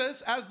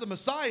Jesus as the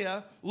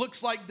Messiah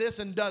looks like this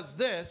and does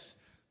this,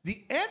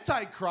 the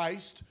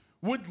Antichrist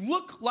would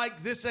look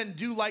like this and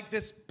do like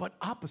this, but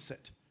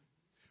opposite.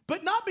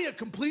 But not be a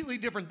completely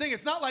different thing.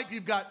 It's not like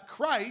you've got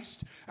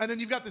Christ and then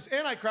you've got this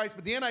Antichrist,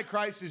 but the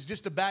Antichrist is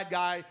just a bad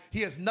guy.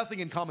 He has nothing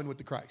in common with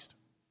the Christ.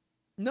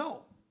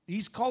 No,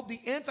 he's called the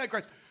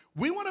Antichrist.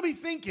 We want to be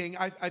thinking,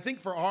 I think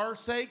for our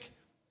sake,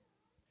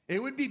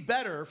 it would be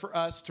better for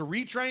us to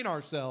retrain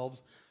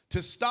ourselves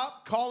to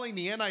stop calling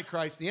the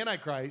Antichrist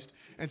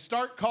and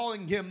start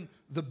calling him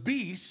the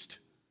beast,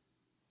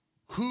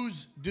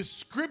 whose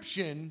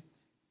description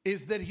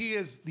is that he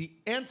is the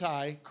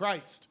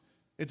Antichrist.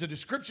 It's a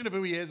description of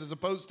who he is as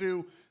opposed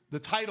to the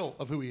title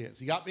of who he is.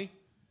 You got me?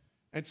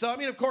 And so, I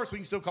mean, of course, we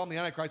can still call him the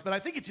Antichrist, but I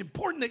think it's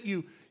important that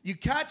you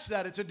catch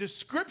that. It's a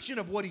description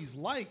of what he's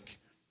like.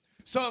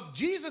 So if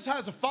Jesus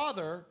has a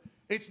father,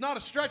 it's not a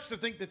stretch to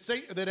think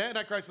that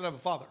Antichrist would have a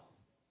father.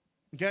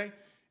 Okay?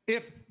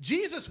 If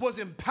Jesus was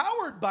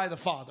empowered by the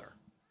Father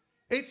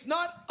It's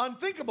not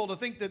unthinkable to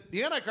think that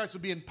the Antichrist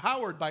would be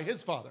empowered by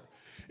his Father.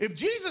 If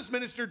Jesus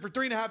ministered for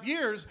 3.5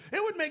 years,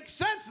 it would make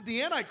sense that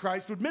the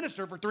Antichrist would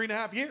minister for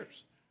 3.5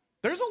 years.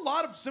 There's a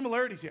lot of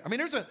similarities here. I mean,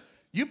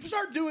 you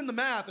start doing the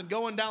math and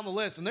going down the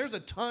list, and there's a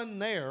ton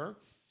there.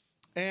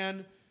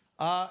 And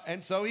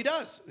so he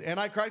does. The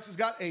Antichrist has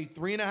got a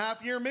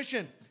 3.5-year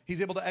mission. He's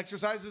able to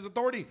exercise his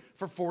authority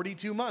for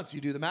 42 months.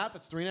 You do the math,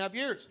 that's 3.5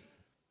 years.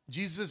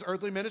 Jesus'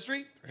 earthly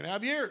ministry,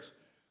 3.5 years.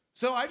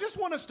 So I just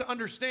want us to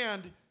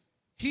understand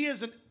he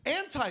is an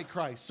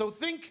Antichrist. So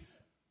think,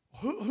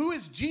 who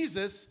is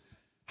Jesus?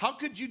 How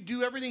could you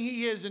do everything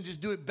he is and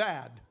just do it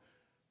bad?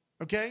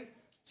 Okay?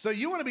 So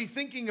you want to be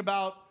thinking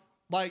about,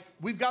 like,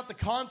 we've got the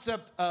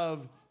concept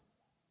of,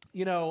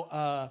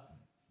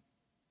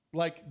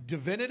 like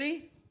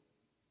divinity.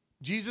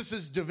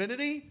 Jesus'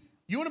 divinity.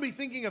 You want to be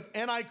thinking of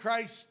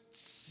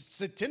Antichrist's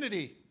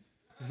satinity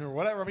or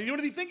whatever. I mean, you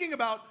want to be thinking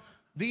about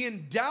the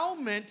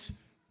endowment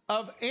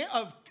of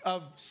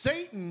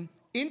Satan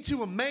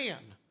into a man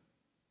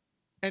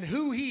and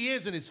who he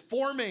is and his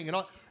forming and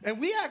all. And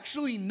we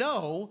actually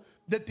know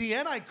that the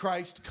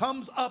Antichrist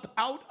comes up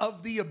out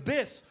of the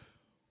abyss.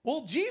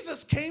 Well,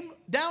 Jesus came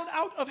down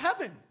out of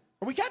heaven.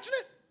 Are we catching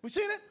it? We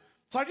seeing it?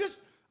 So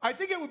I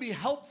think it would be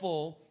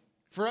helpful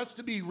for us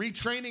to be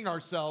retraining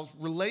ourselves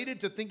related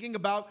to thinking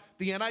about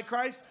the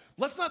Antichrist.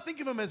 Let's not think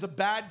of him as a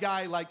bad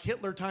guy like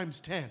Hitler times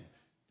 10.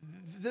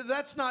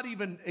 That's not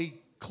even a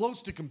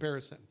close to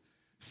comparison.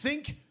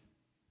 Think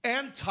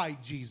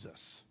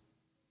anti-Jesus.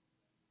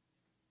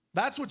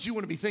 That's what you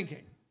want to be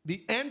thinking.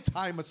 The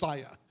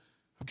anti-Messiah.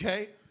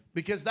 Okay?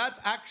 Because that's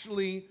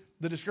actually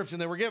the description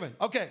they were given.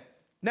 Okay.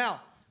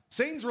 Now,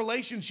 Satan's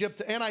relationship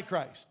to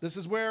Antichrist. This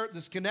is where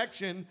this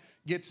connection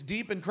gets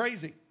deep and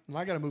crazy. And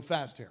I got to move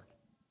fast here.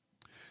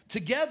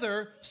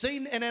 Together,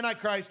 Satan and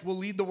Antichrist will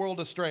lead the world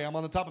astray. I'm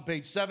on the top of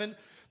page 7.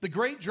 The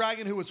great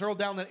dragon who was hurled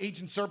down, that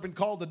ancient serpent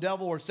called the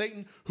devil or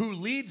Satan, who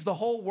leads the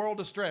whole world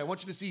astray. I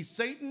want you to see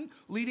Satan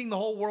leading the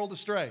whole world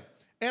astray.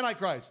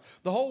 Antichrist.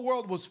 The whole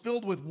world was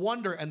filled with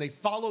wonder, and they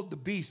followed the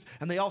beast,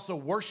 and they also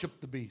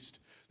worshiped the beast.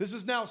 This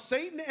is now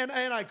Satan and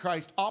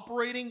Antichrist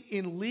operating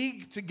in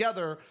league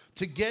together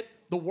to get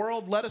the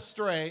world led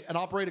astray and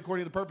operate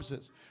according to the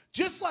purposes.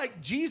 Just like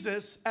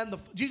Jesus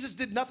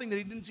did nothing that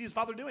he didn't see his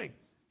Father doing.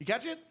 You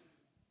catch it?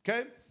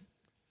 Okay?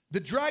 The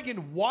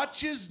dragon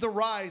watches the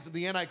rise of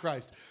the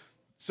Antichrist.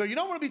 So you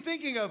don't want to be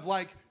thinking of,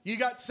 like, you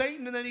got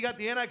Satan and then you got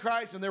the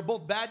Antichrist and they're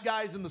both bad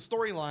guys in the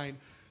storyline.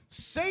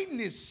 Satan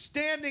is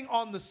standing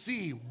on the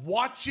sea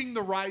watching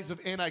the rise of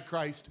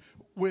Antichrist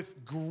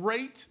with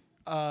great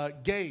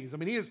gaze. I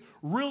mean, he is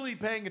really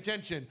paying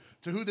attention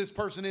to who this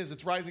person is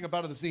that's rising up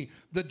out of the sea.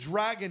 The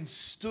dragon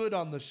stood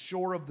on the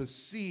shore of the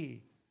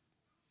sea,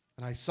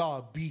 and I saw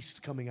a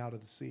beast coming out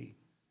of the sea.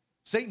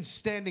 Satan's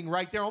standing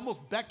right there,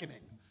 almost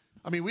beckoning.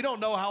 I mean, we don't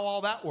know how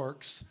all that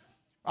works.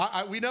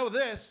 We know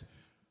this.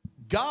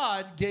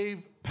 God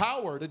gave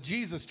power to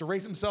Jesus to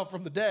raise himself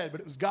from the dead,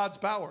 but it was God's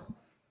power.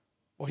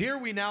 Well, here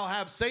we now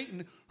have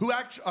Satan,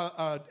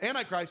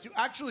 Antichrist, who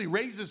actually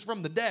raises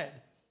from the dead.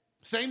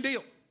 Same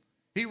deal.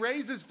 He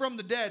raises from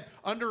the dead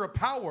under a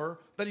power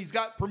that he's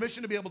got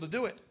permission to be able to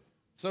do it.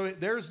 So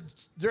there's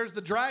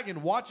the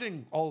dragon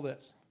watching all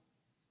this.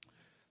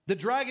 The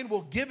dragon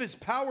will give his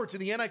power to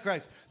the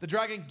Antichrist. The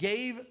dragon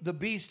gave the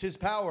beast his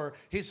power,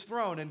 his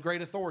throne, and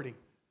great authority.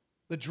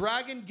 The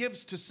dragon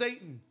gives to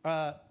Satan,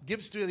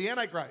 gives to the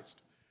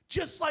Antichrist,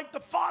 just like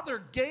the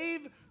Father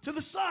gave to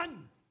the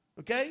Son.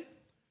 Okay?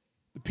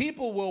 The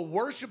people will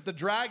worship the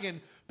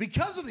dragon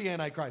because of the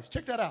Antichrist.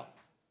 Check that out.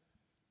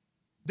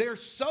 They're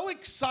so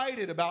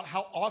excited about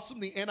how awesome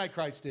the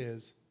Antichrist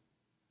is,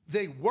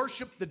 they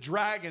worship the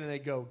dragon and they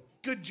go,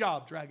 "Good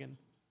job, dragon.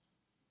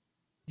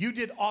 You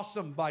did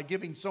awesome by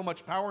giving so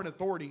much power and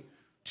authority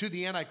to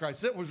the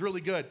Antichrist. That was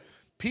really good."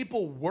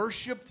 People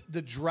worshiped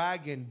the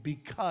dragon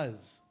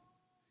because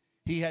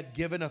he had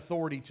given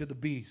authority to the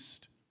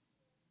beast.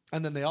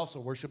 And then they also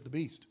worshiped the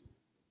beast.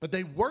 But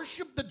they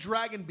worshiped the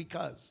dragon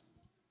because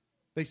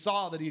they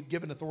saw that he had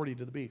given authority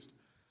to the beast.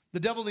 The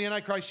devil and the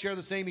Antichrist share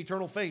the same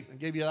eternal fate. I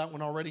gave you that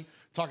one already,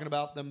 talking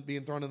about them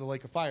being thrown in the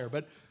lake of fire.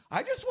 But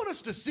I just want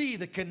us to see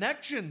the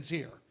connections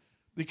here,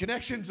 the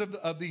connections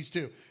of these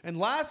two. And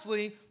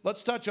lastly,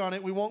 let's touch on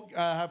it. We won't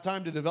have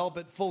time to develop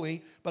it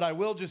fully, but I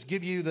will just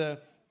give you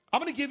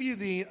I'm going to give you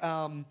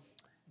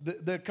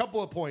the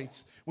couple of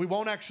points. We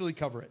won't actually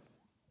cover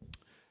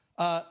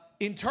it.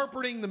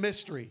 Interpreting the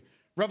mystery.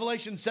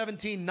 Revelation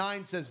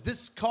 17:9 says,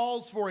 this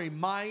calls for a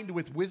mind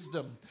with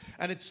wisdom.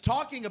 And it's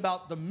talking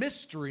about the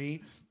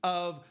mystery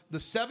of the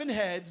 7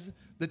 heads,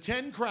 the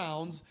 10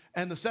 crowns,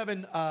 and the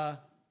 7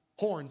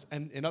 horns,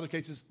 and in other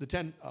cases, the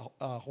 10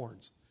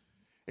 horns.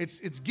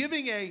 It's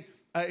giving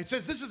it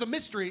says this is a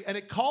mystery, and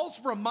it calls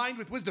for a mind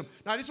with wisdom.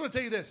 Now, I just want to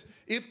tell you this.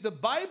 If the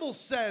Bible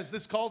says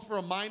this calls for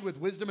a mind with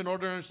wisdom in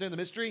order to understand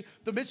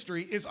the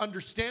mystery is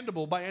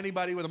understandable by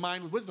anybody with a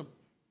mind with wisdom.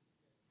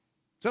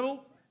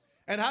 Simple.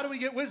 And how do we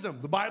get wisdom?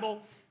 The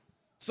Bible.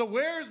 So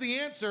where's the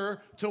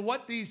answer to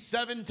what these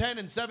 7, 10,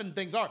 and 7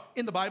 things are?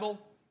 In the Bible.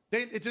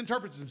 It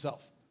interprets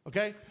itself.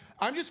 okay?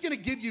 I'm just going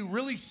to give you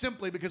really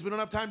simply, because we don't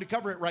have time to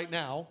cover it right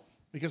now,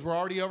 because we're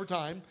already over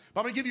time,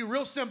 but I'm going to give you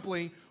real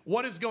simply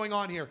what is going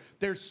on here.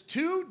 There's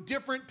two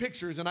different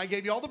pictures, and I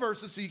gave you all the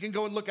verses so you can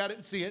go and look at it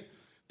and see it.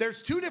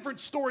 There's two different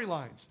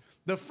storylines.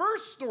 The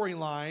first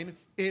storyline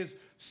is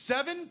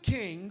 7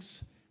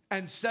 kings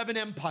and 7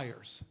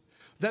 empires.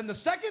 Then the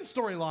second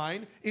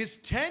storyline is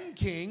 10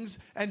 kings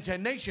and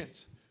 10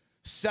 nations.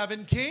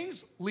 7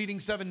 kings leading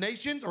 7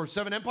 nations or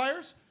 7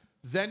 empires.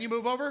 Then you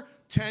move over,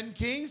 10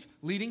 kings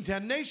leading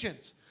 10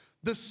 nations.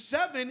 The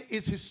 7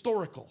 is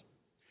historical.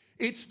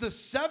 It's the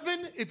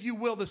 7, if you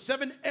will, the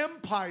 7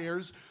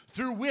 empires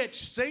through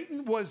which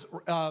Satan was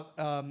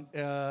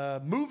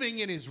moving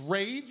in his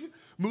rage,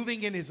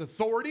 moving in his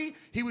authority.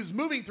 He was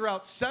moving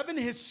throughout 7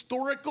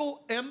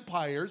 historical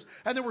empires,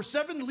 and there were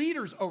 7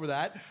 leaders over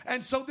that.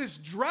 And so this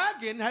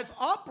dragon has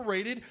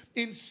operated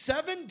in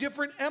 7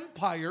 different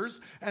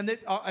empires, and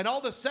all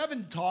the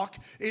 7 talk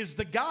is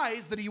the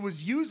guys that he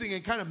was using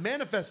and kind of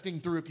manifesting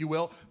through, if you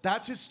will.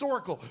 That's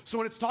historical. So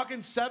when it's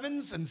talking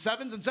 7s and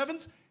 7s and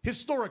 7s,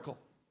 historical.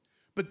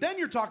 But then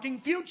you're talking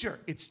future.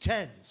 It's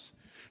 10s.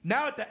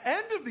 Now at the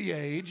end of the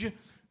age,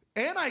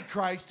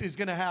 Antichrist is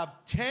going to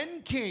have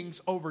 10 kings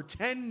over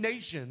 10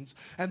 nations,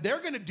 and they're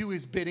going to do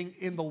his bidding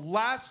in the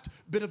last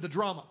bit of the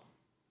drama.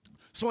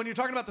 So when you're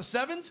talking about the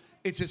 7s,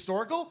 it's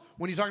historical.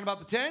 When you're talking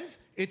about the 10s,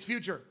 it's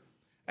future.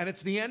 And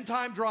it's the end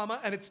time drama,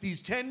 and it's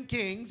these 10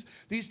 kings.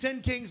 These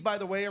 10 kings, by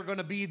the way, are going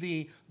to be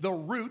the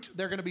root.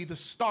 They're going to be the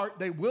start.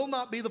 They will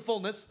not be the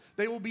fullness.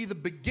 They will be the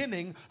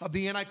beginning of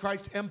the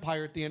Antichrist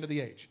empire at the end of the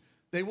age.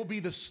 They will be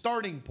the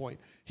starting point.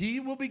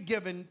 He will be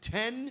given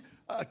 10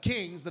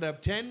 kings that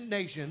have 10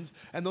 nations,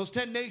 and those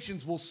 10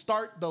 nations will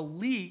start the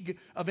league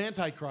of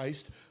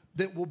Antichrist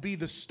that will be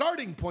the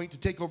starting point to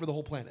take over the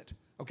whole planet,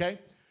 okay?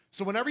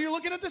 So whenever you're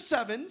looking at the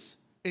 7s,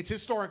 it's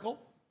historical.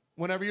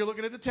 Whenever you're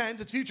looking at the 10s,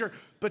 it's future.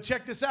 But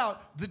check this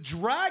out. The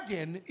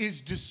dragon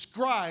is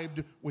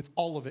described with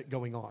all of it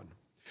going on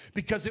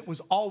because it was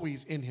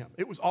always in him.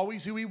 It was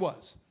always who he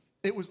was.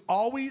 It was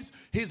always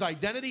his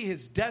identity,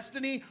 his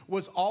destiny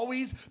was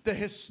always the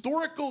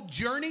historical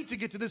journey to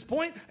get to this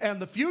point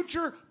and the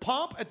future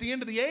pomp at the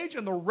end of the age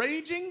and the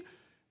raging,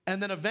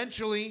 and then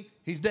eventually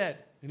he's dead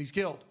and he's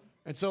killed.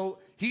 And so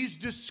he's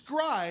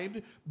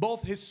described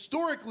both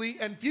historically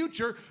and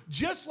future,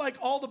 just like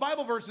all the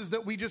Bible verses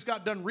that we just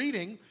got done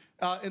reading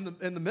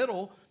in the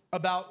middle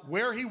about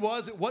where he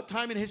was at what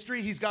time in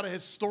history. He's got a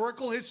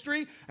historical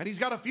history and he's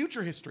got a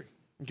future history,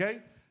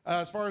 okay,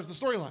 as far as the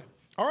storyline.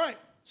 All right,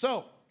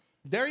 so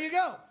there you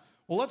go.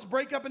 Well, let's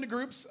break up into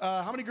groups.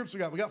 How many groups we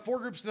got? We got 4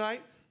 groups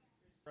tonight.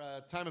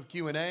 Time of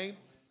Q&A.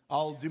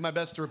 I'll do my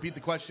best to repeat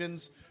the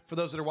questions for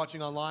those that are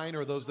watching online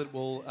or those that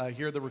will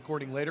hear the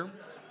recording later.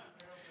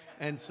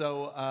 And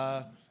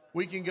so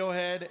we can go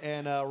ahead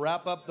and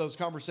wrap up those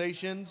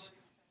conversations.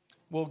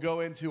 We'll go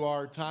into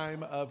our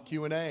time of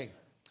Q&A.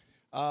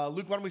 Luke,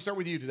 why don't we start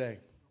with you today?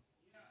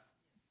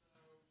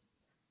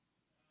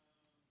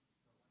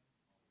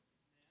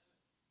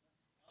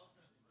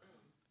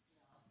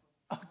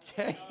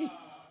 Okay.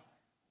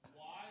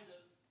 Why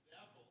does the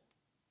devil even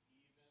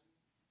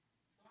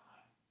try? I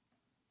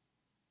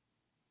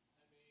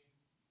mean,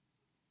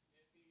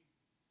 if he's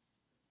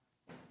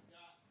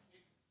got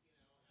kicked,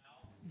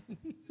 out,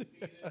 defeated,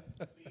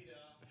 beat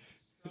up,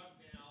 struck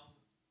down,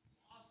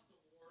 lost the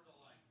war to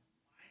Michael.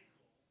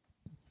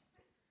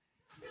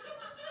 I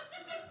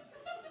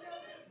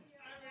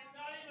mean,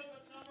 not even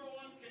the number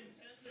 1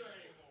 contender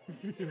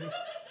anymore.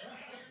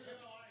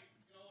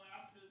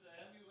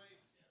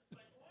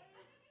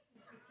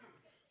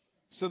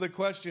 So the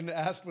question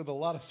asked with a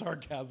lot of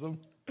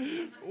sarcasm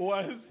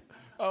was,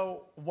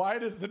 why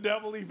does the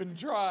devil even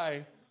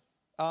try?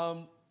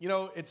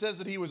 It says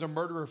that he was a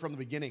murderer from the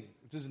beginning.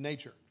 It's his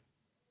nature.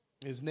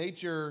 His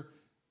nature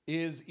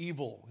is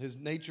evil. His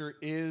nature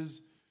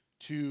is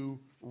to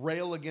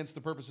rail against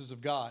the purposes of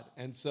God.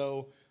 And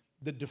so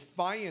the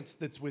defiance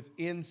that's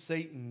within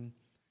Satan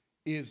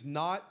is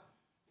not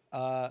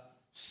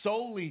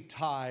solely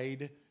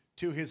tied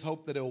to his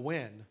hope that he'll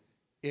win.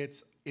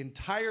 It's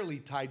entirely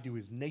tied to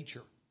his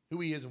nature,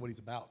 who he is and what he's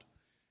about.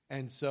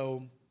 And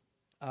so,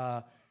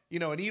 and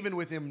even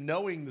with him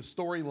knowing the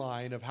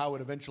storyline of how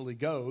it eventually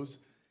goes,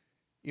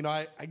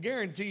 I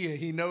guarantee you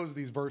he knows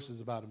these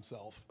verses about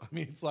himself. I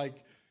mean, it's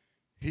like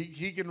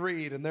he can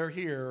read, and they're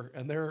here,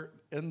 and they're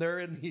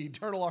in the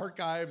eternal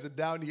archives and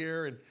down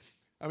here. And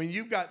I mean,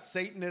 you've got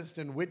Satanists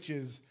and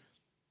witches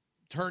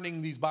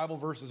turning these Bible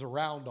verses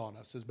around on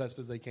us as best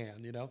as they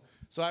can,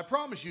 So I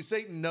promise you,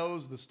 Satan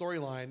knows the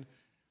storyline.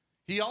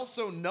 He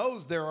also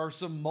knows there are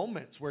some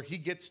moments where he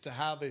gets to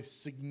have a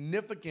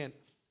significant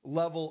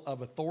level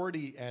of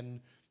authority and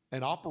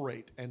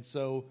operate. And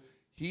so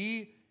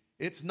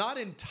it's not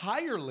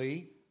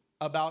entirely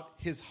about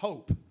his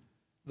hope,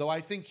 though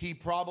I think he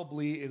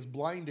probably is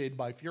blinded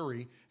by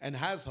fury and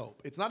has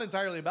hope. It's not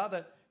entirely about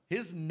that.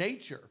 His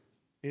nature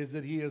is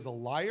that he is a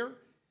liar,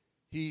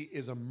 he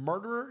is a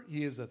murderer,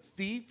 he is a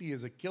thief, he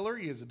is a killer,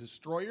 he is a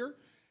destroyer.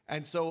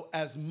 And so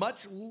as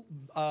much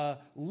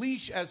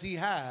leash as he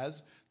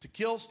has to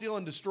kill, steal,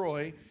 and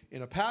destroy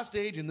in a past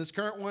age, in this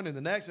current one, in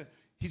the next,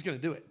 he's going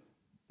to do it.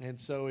 And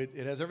so it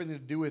has everything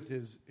to do with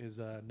his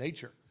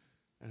nature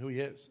and who he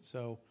is.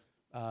 So,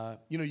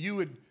 you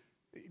would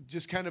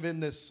just kind of in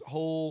this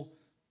whole,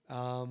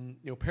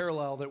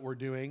 parallel that we're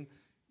doing,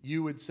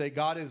 you would say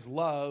God is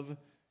love,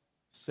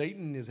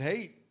 Satan is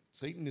hate,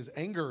 Satan is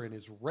anger and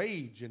his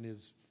rage and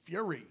his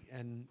fury.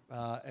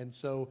 And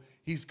so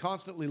he's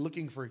constantly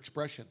looking for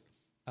expression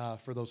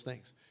for those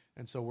things.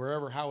 And so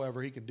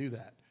however he can do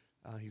that,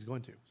 he's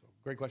going to. So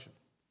great question.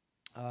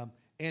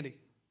 Andy.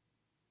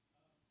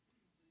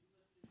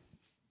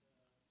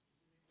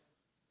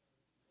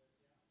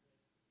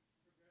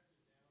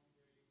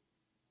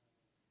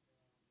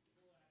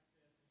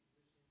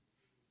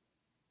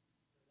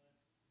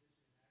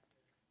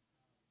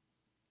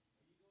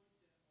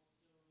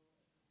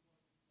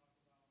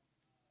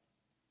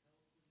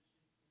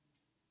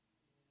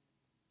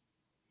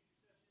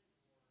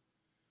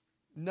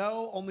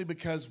 No, only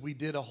because we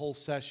did a whole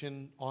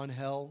session on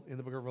hell in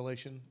the book of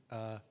Revelation.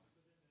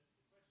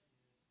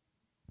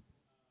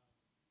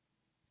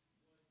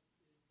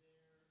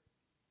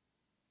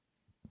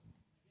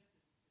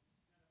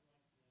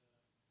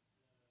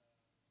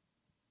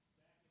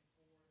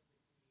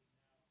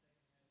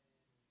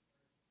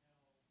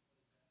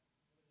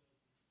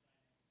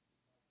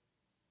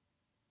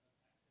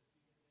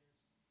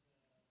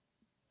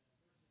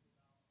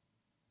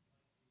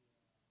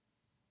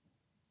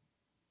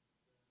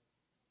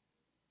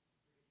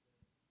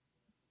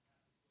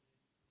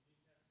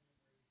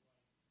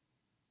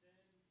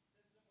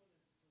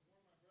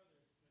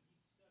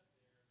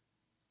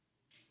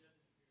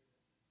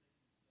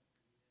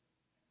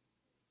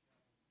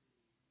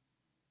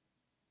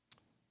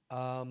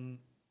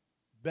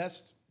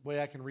 Best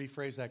way I can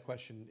rephrase that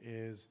question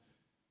is,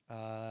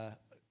 how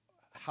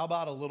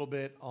about a little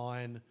bit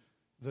on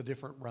the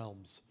different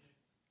realms?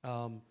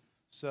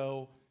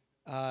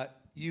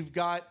 You've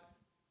got,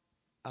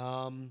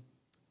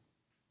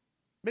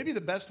 maybe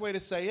the best way to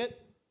say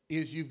it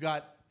is you've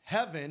got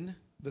heaven,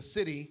 the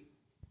city,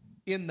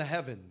 in the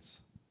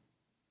heavens.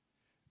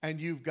 And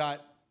you've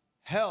got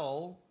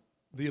hell,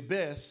 the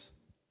abyss,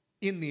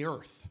 in the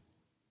earth.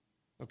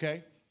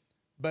 Okay?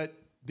 But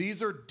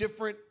these are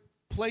different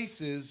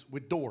places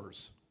with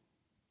doors.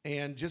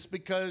 And just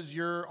because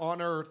you're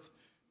on earth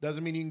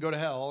doesn't mean you can go to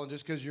hell. And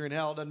just because you're in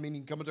hell doesn't mean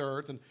you can come to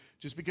earth. And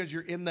just because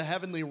you're in the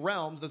heavenly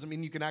realms doesn't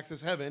mean you can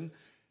access heaven.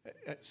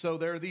 So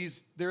there are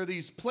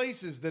these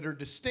places that are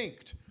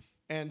distinct.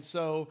 And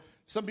so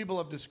some people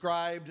have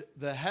described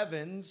the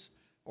heavens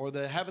or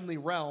the heavenly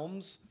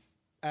realms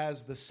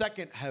as the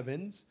second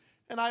heavens.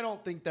 And I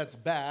don't think that's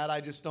bad. I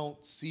just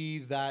don't see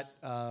that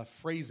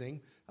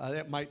phrasing.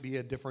 That might be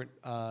a different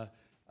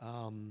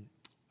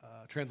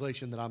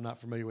translation that I'm not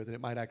familiar with, and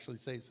it might actually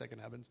say second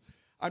heavens.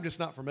 I'm just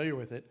not familiar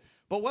with it.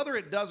 But whether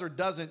it does or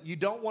doesn't, you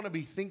don't want to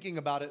be thinking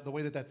about it the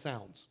way that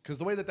sounds. Because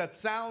the way that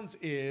sounds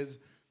is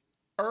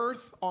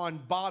earth on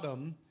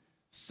bottom,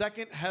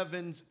 second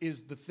heavens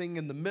is the thing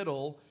in the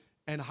middle,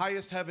 and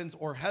highest heavens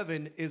or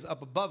heaven is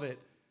up above it.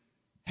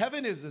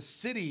 Heaven is a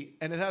city,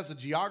 and it has a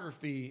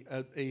geography,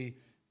 a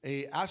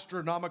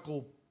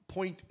astronomical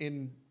point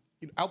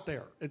out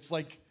there. It's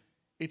like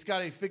it's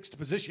got a fixed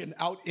position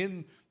out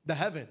in the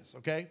heavens,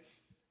 okay?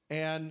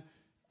 And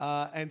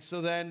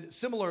so then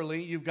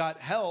similarly, you've got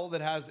hell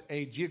that has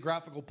a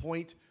geographical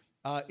point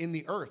in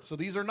the earth. So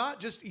these are not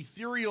just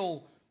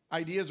ethereal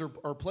ideas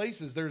or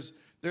places. There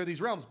are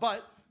these realms,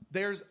 but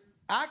there's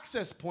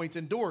access points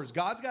and doors.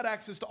 God's got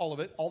access to all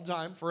of it, all the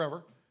time,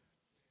 forever.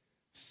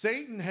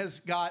 Satan has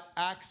got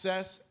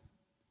access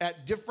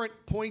at different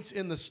points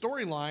in the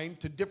storyline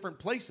to different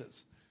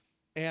places.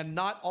 And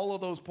not all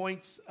of those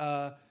points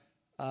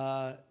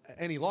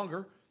any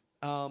longer.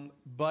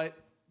 But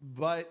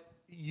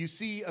you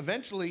see,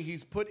 eventually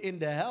he's put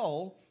into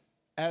hell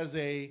as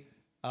a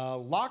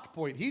lock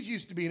point. He's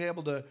used to being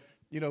able to,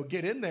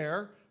 get in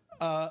there,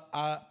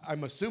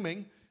 I'm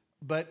assuming,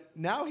 but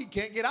now he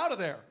can't get out of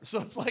there.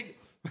 So it's like,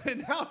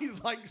 now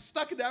he's like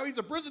stuck. Now he's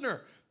a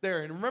prisoner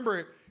there. And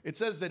remember, it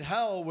says that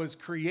hell was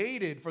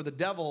created for the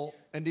devil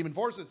and demon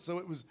forces. So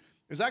it was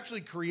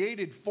actually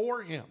created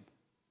for him.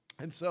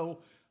 And so,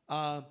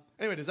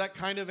 anyway, does that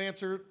kind of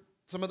answer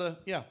some of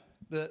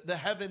the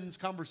heavens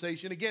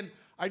conversation? Again,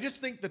 I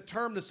just think the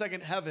term the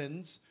second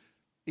heavens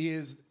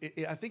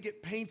I think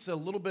it paints a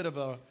little bit of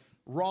a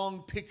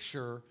wrong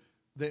picture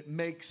that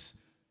makes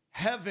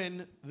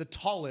heaven the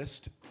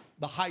tallest,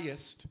 the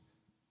highest,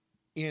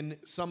 in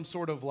some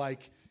sort of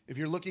like, if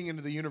you're looking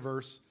into the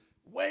universe,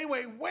 way,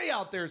 way, way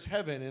out there's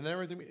heaven and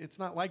everything. It's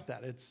not like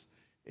that.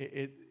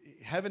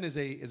 Heaven is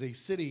a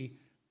city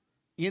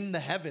in the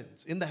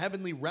heavens, in the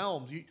heavenly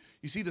realms.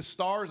 You see the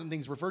stars and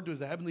things referred to as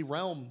the heavenly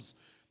realms,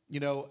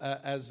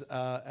 as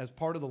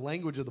part of the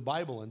language of the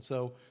Bible. And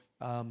so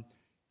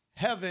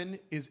heaven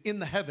is in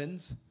the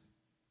heavens,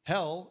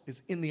 hell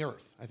is in the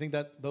earth. I think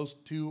that those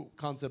two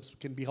concepts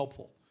can be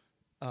helpful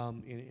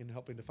in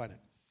helping define it.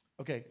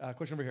 Okay,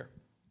 question over here.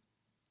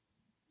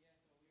 Yeah, so I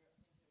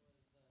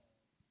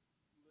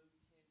think it was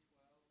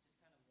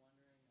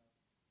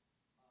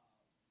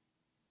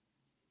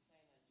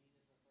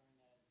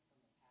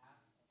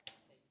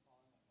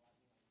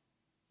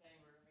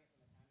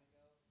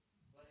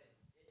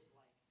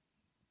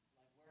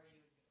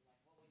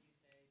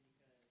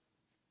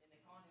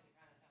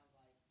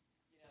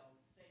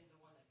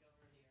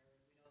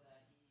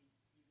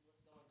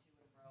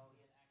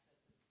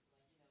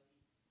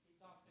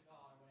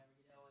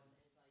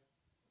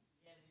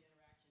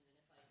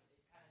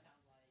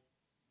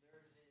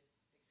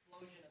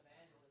explosion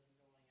evangelism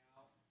going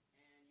out,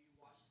 and you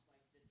watch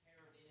like the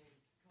terror didn't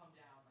come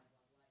down like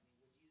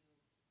lightning,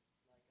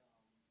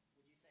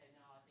 would you say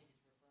no? I think it's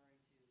referring to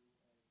past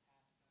time.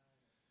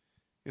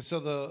 Yeah,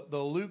 so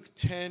the Luke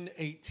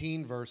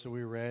 10:18 verse that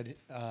we read,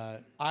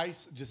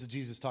 just as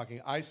Jesus talking,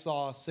 I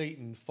saw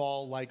Satan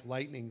fall like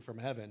lightning from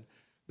heaven.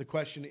 The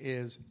question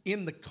is,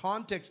 in the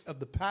context of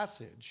the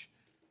passage,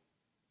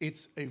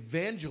 it's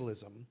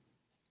evangelism,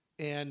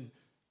 and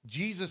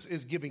Jesus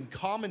is giving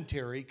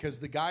commentary because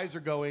the guys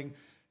are going,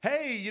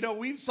 hey,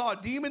 we saw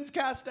demons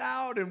cast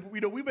out, and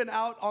we've been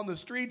out on the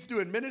streets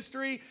doing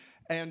ministry,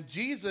 and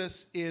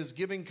Jesus is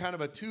giving kind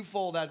of a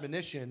twofold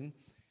admonition.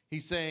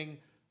 He's saying,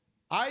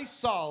 I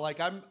saw,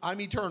 like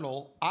I'm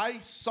eternal, I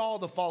saw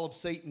the fall of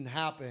Satan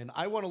happen.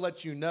 I want to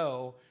let you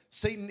know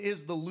Satan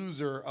is the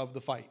loser of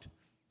the fight.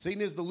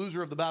 Satan is the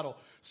loser of the battle.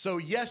 So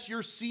yes,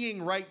 you're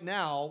seeing right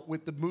now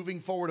with the moving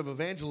forward of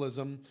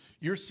evangelism,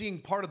 you're seeing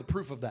part of the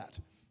proof of that.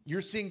 You're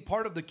seeing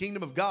part of the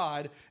kingdom of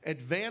God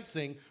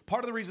advancing.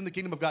 Part of the reason the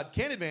kingdom of God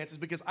can advance is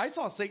because I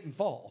saw Satan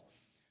fall.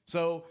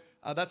 So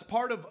that's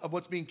part of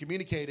what's being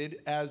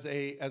communicated as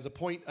a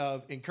point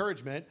of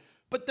encouragement.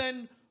 But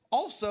then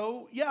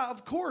also, yeah,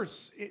 of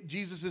course,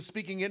 Jesus is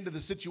speaking into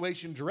the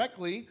situation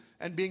directly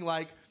and being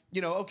like,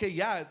 okay,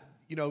 yeah,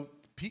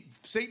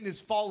 Satan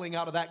is falling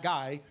out of that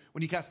guy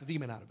when you cast the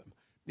demon out of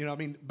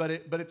him.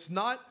 But it's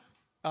not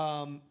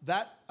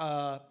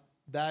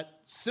that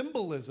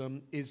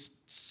symbolism is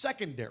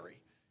secondary.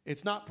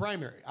 It's not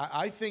primary.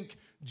 I think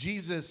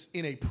Jesus,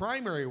 in a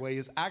primary way,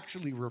 is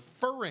actually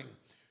referring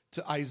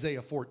to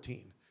Isaiah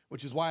 14,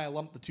 which is why I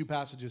lumped the two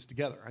passages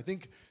together. I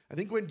think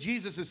when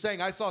Jesus is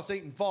saying, I saw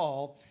Satan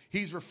fall,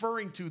 he's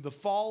referring to the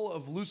fall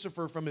of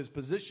Lucifer from his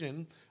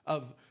position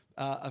of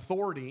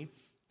authority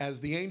as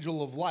the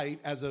angel of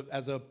light, as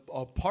a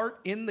part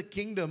in the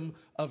kingdom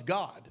of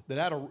God,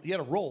 that he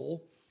had a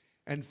role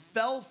and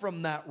fell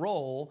from that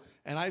role.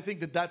 And I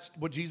think that's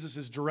what Jesus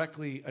is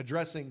directly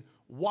addressing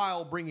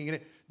while bringing it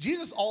in.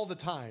 Jesus all the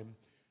time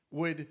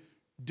would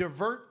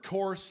divert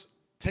course,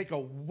 take a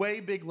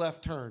way big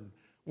left turn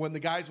when the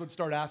guys would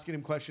start asking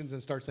him questions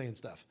and start saying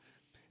stuff.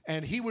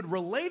 And he would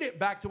relate it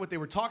back to what they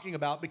were talking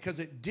about because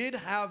it did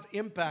have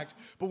impact.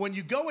 But when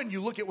you go and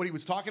you look at what he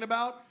was talking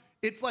about,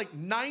 it's like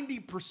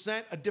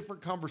 90% a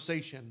different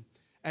conversation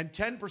and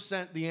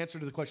 10% the answer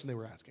to the question they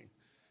were asking.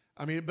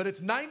 But it's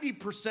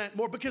 90%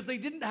 more because they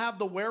didn't have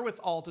the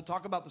wherewithal to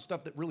talk about the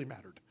stuff that really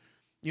mattered.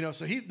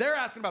 So they're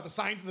asking about the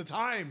signs of the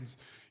times.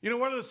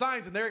 What are the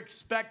signs? And they're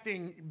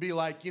expecting be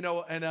like, and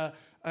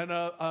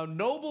a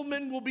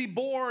nobleman will be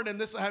born,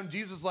 and this will happen.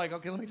 Jesus is like,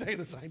 okay, let me tell you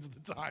the signs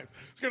of the times.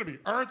 It's going to be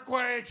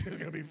earthquakes. It's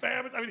going to be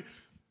famines.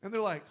 And they're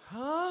like,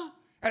 huh?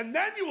 And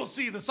then you will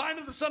see the sign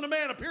of the Son of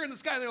Man appear in the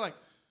sky. And they're like,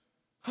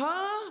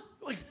 huh?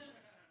 Like,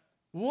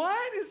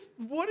 what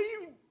are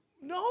you?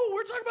 No,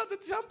 we're talking about the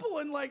temple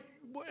and like,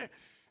 what?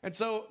 And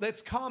so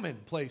that's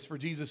commonplace for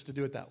Jesus to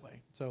do it that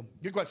way. So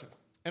good question.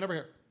 And over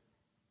here.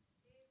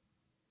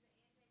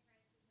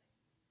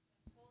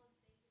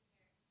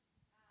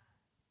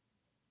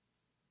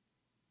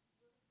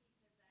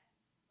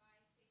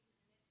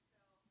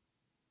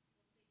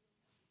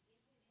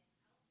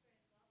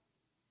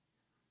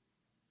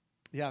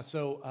 Yeah.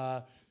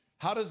 So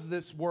how does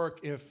this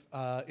work?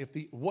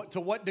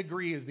 To what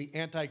degree is the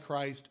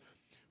Antichrist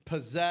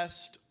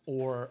possessed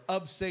or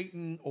of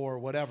Satan or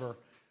whatever?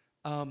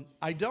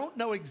 I don't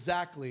know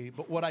exactly,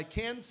 but what I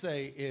can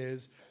say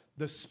is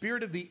the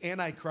spirit of the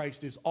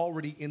Antichrist is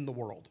already in the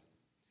world,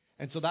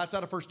 and so that's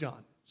out of 1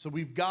 John. So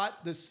we've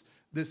got this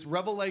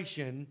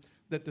revelation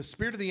that the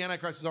spirit of the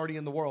Antichrist is already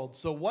in the world.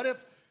 So what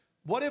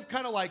if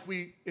kind of like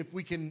if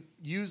we can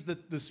use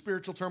the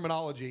spiritual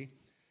terminology,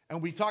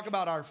 and we talk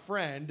about our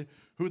friend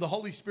who the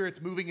Holy Spirit's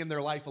moving in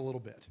their life a little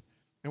bit.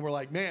 And we're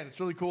like, man,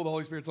 it's really cool. The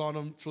Holy Spirit's on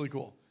them. It's really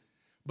cool.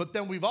 But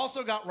then we've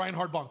also got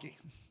Reinhard Bonnke.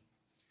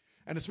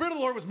 And the Spirit of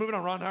the Lord was moving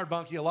on Reinhard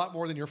Bonnke a lot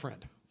more than your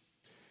friend.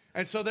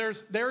 And so there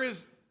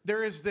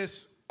is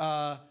this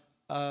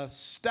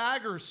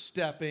stagger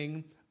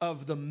stepping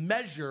of the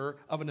measure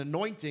of an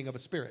anointing of a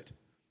spirit.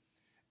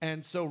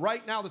 And so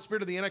right now, the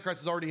spirit of the Antichrist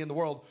is already in the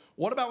world.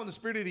 What about when the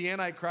spirit of the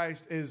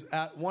Antichrist is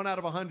at 1 out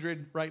of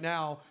 100 right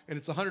now, and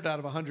it's 100 out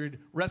of 100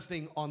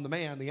 resting on the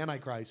man, the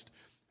Antichrist?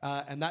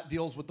 And that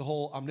deals with the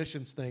whole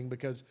omniscience thing,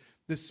 because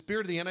the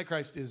spirit of the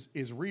Antichrist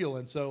is real.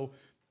 And so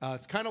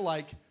it's kind of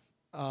like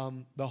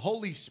the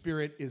Holy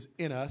Spirit is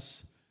in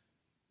us,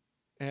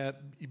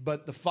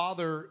 but the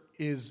Father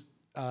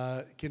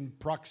can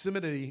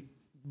proximity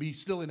be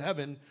still in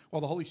heaven while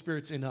the Holy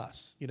Spirit's in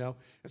us, And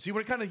so you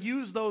want to kind of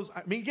use those.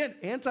 Again,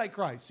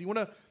 Antichrist. You want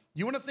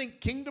to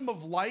think kingdom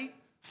of light,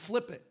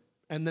 flip it.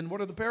 And then what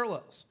are the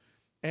parallels?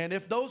 And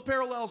if those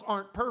parallels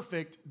aren't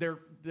perfect, they're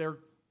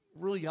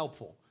really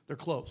helpful. They're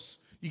close.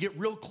 You get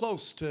real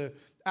close to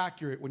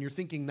accurate when you're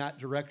thinking that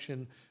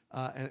direction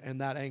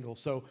and that angle.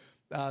 So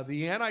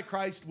the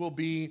Antichrist will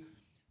be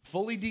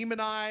fully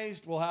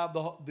demonized. We'll have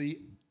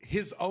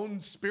his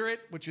own spirit,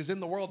 which is in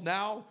the world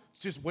now. It's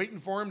just waiting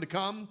for him to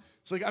come.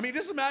 So,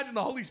 just imagine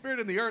the Holy Spirit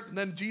in the earth and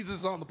then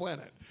Jesus on the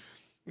planet.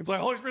 It's like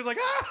Holy Spirit's like,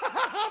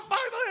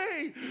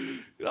 finally,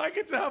 I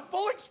get to have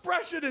full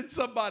expression in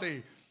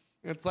somebody.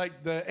 It's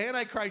like the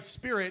Antichrist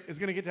spirit is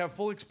going to get to have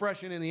full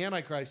expression in the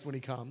Antichrist when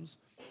he comes.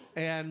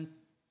 And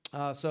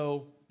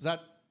so is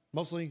that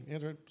mostly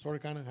answered, sort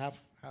of, kind of,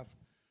 half?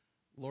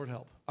 Lord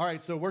help. All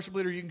right, so worship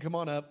leader, you can come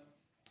on up.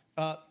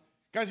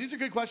 Guys, these are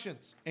good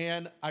questions.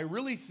 And I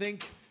really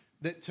think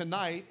that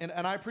tonight, and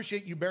I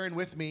appreciate you bearing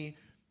with me,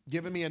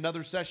 giving me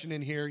another session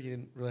in here. You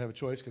didn't really have a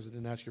choice because I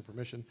didn't ask your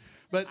permission.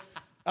 But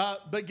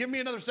give me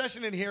another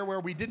session in here where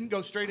we didn't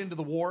go straight into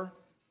the war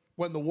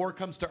when the war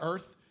comes to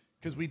earth,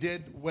 because we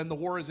did when the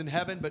war is in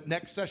heaven, but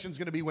next session is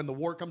going to be when the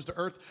war comes to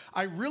earth.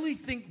 I really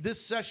think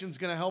this session is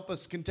going to help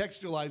us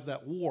contextualize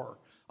that war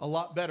a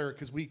lot better,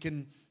 because we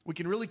can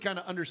really kind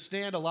of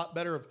understand a lot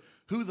better of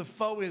who the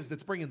foe is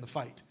that's bringing the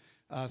fight.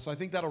 So I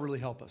think that'll really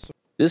help us.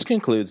 This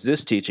concludes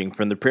this teaching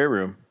from the prayer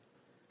room.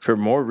 For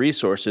more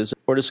resources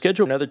or to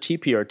schedule another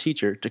TPR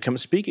teacher to come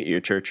speak at your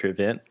church or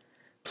event,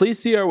 please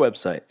see our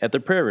website at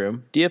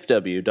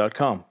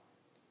theprayerroomdfw.com.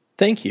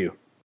 Thank you.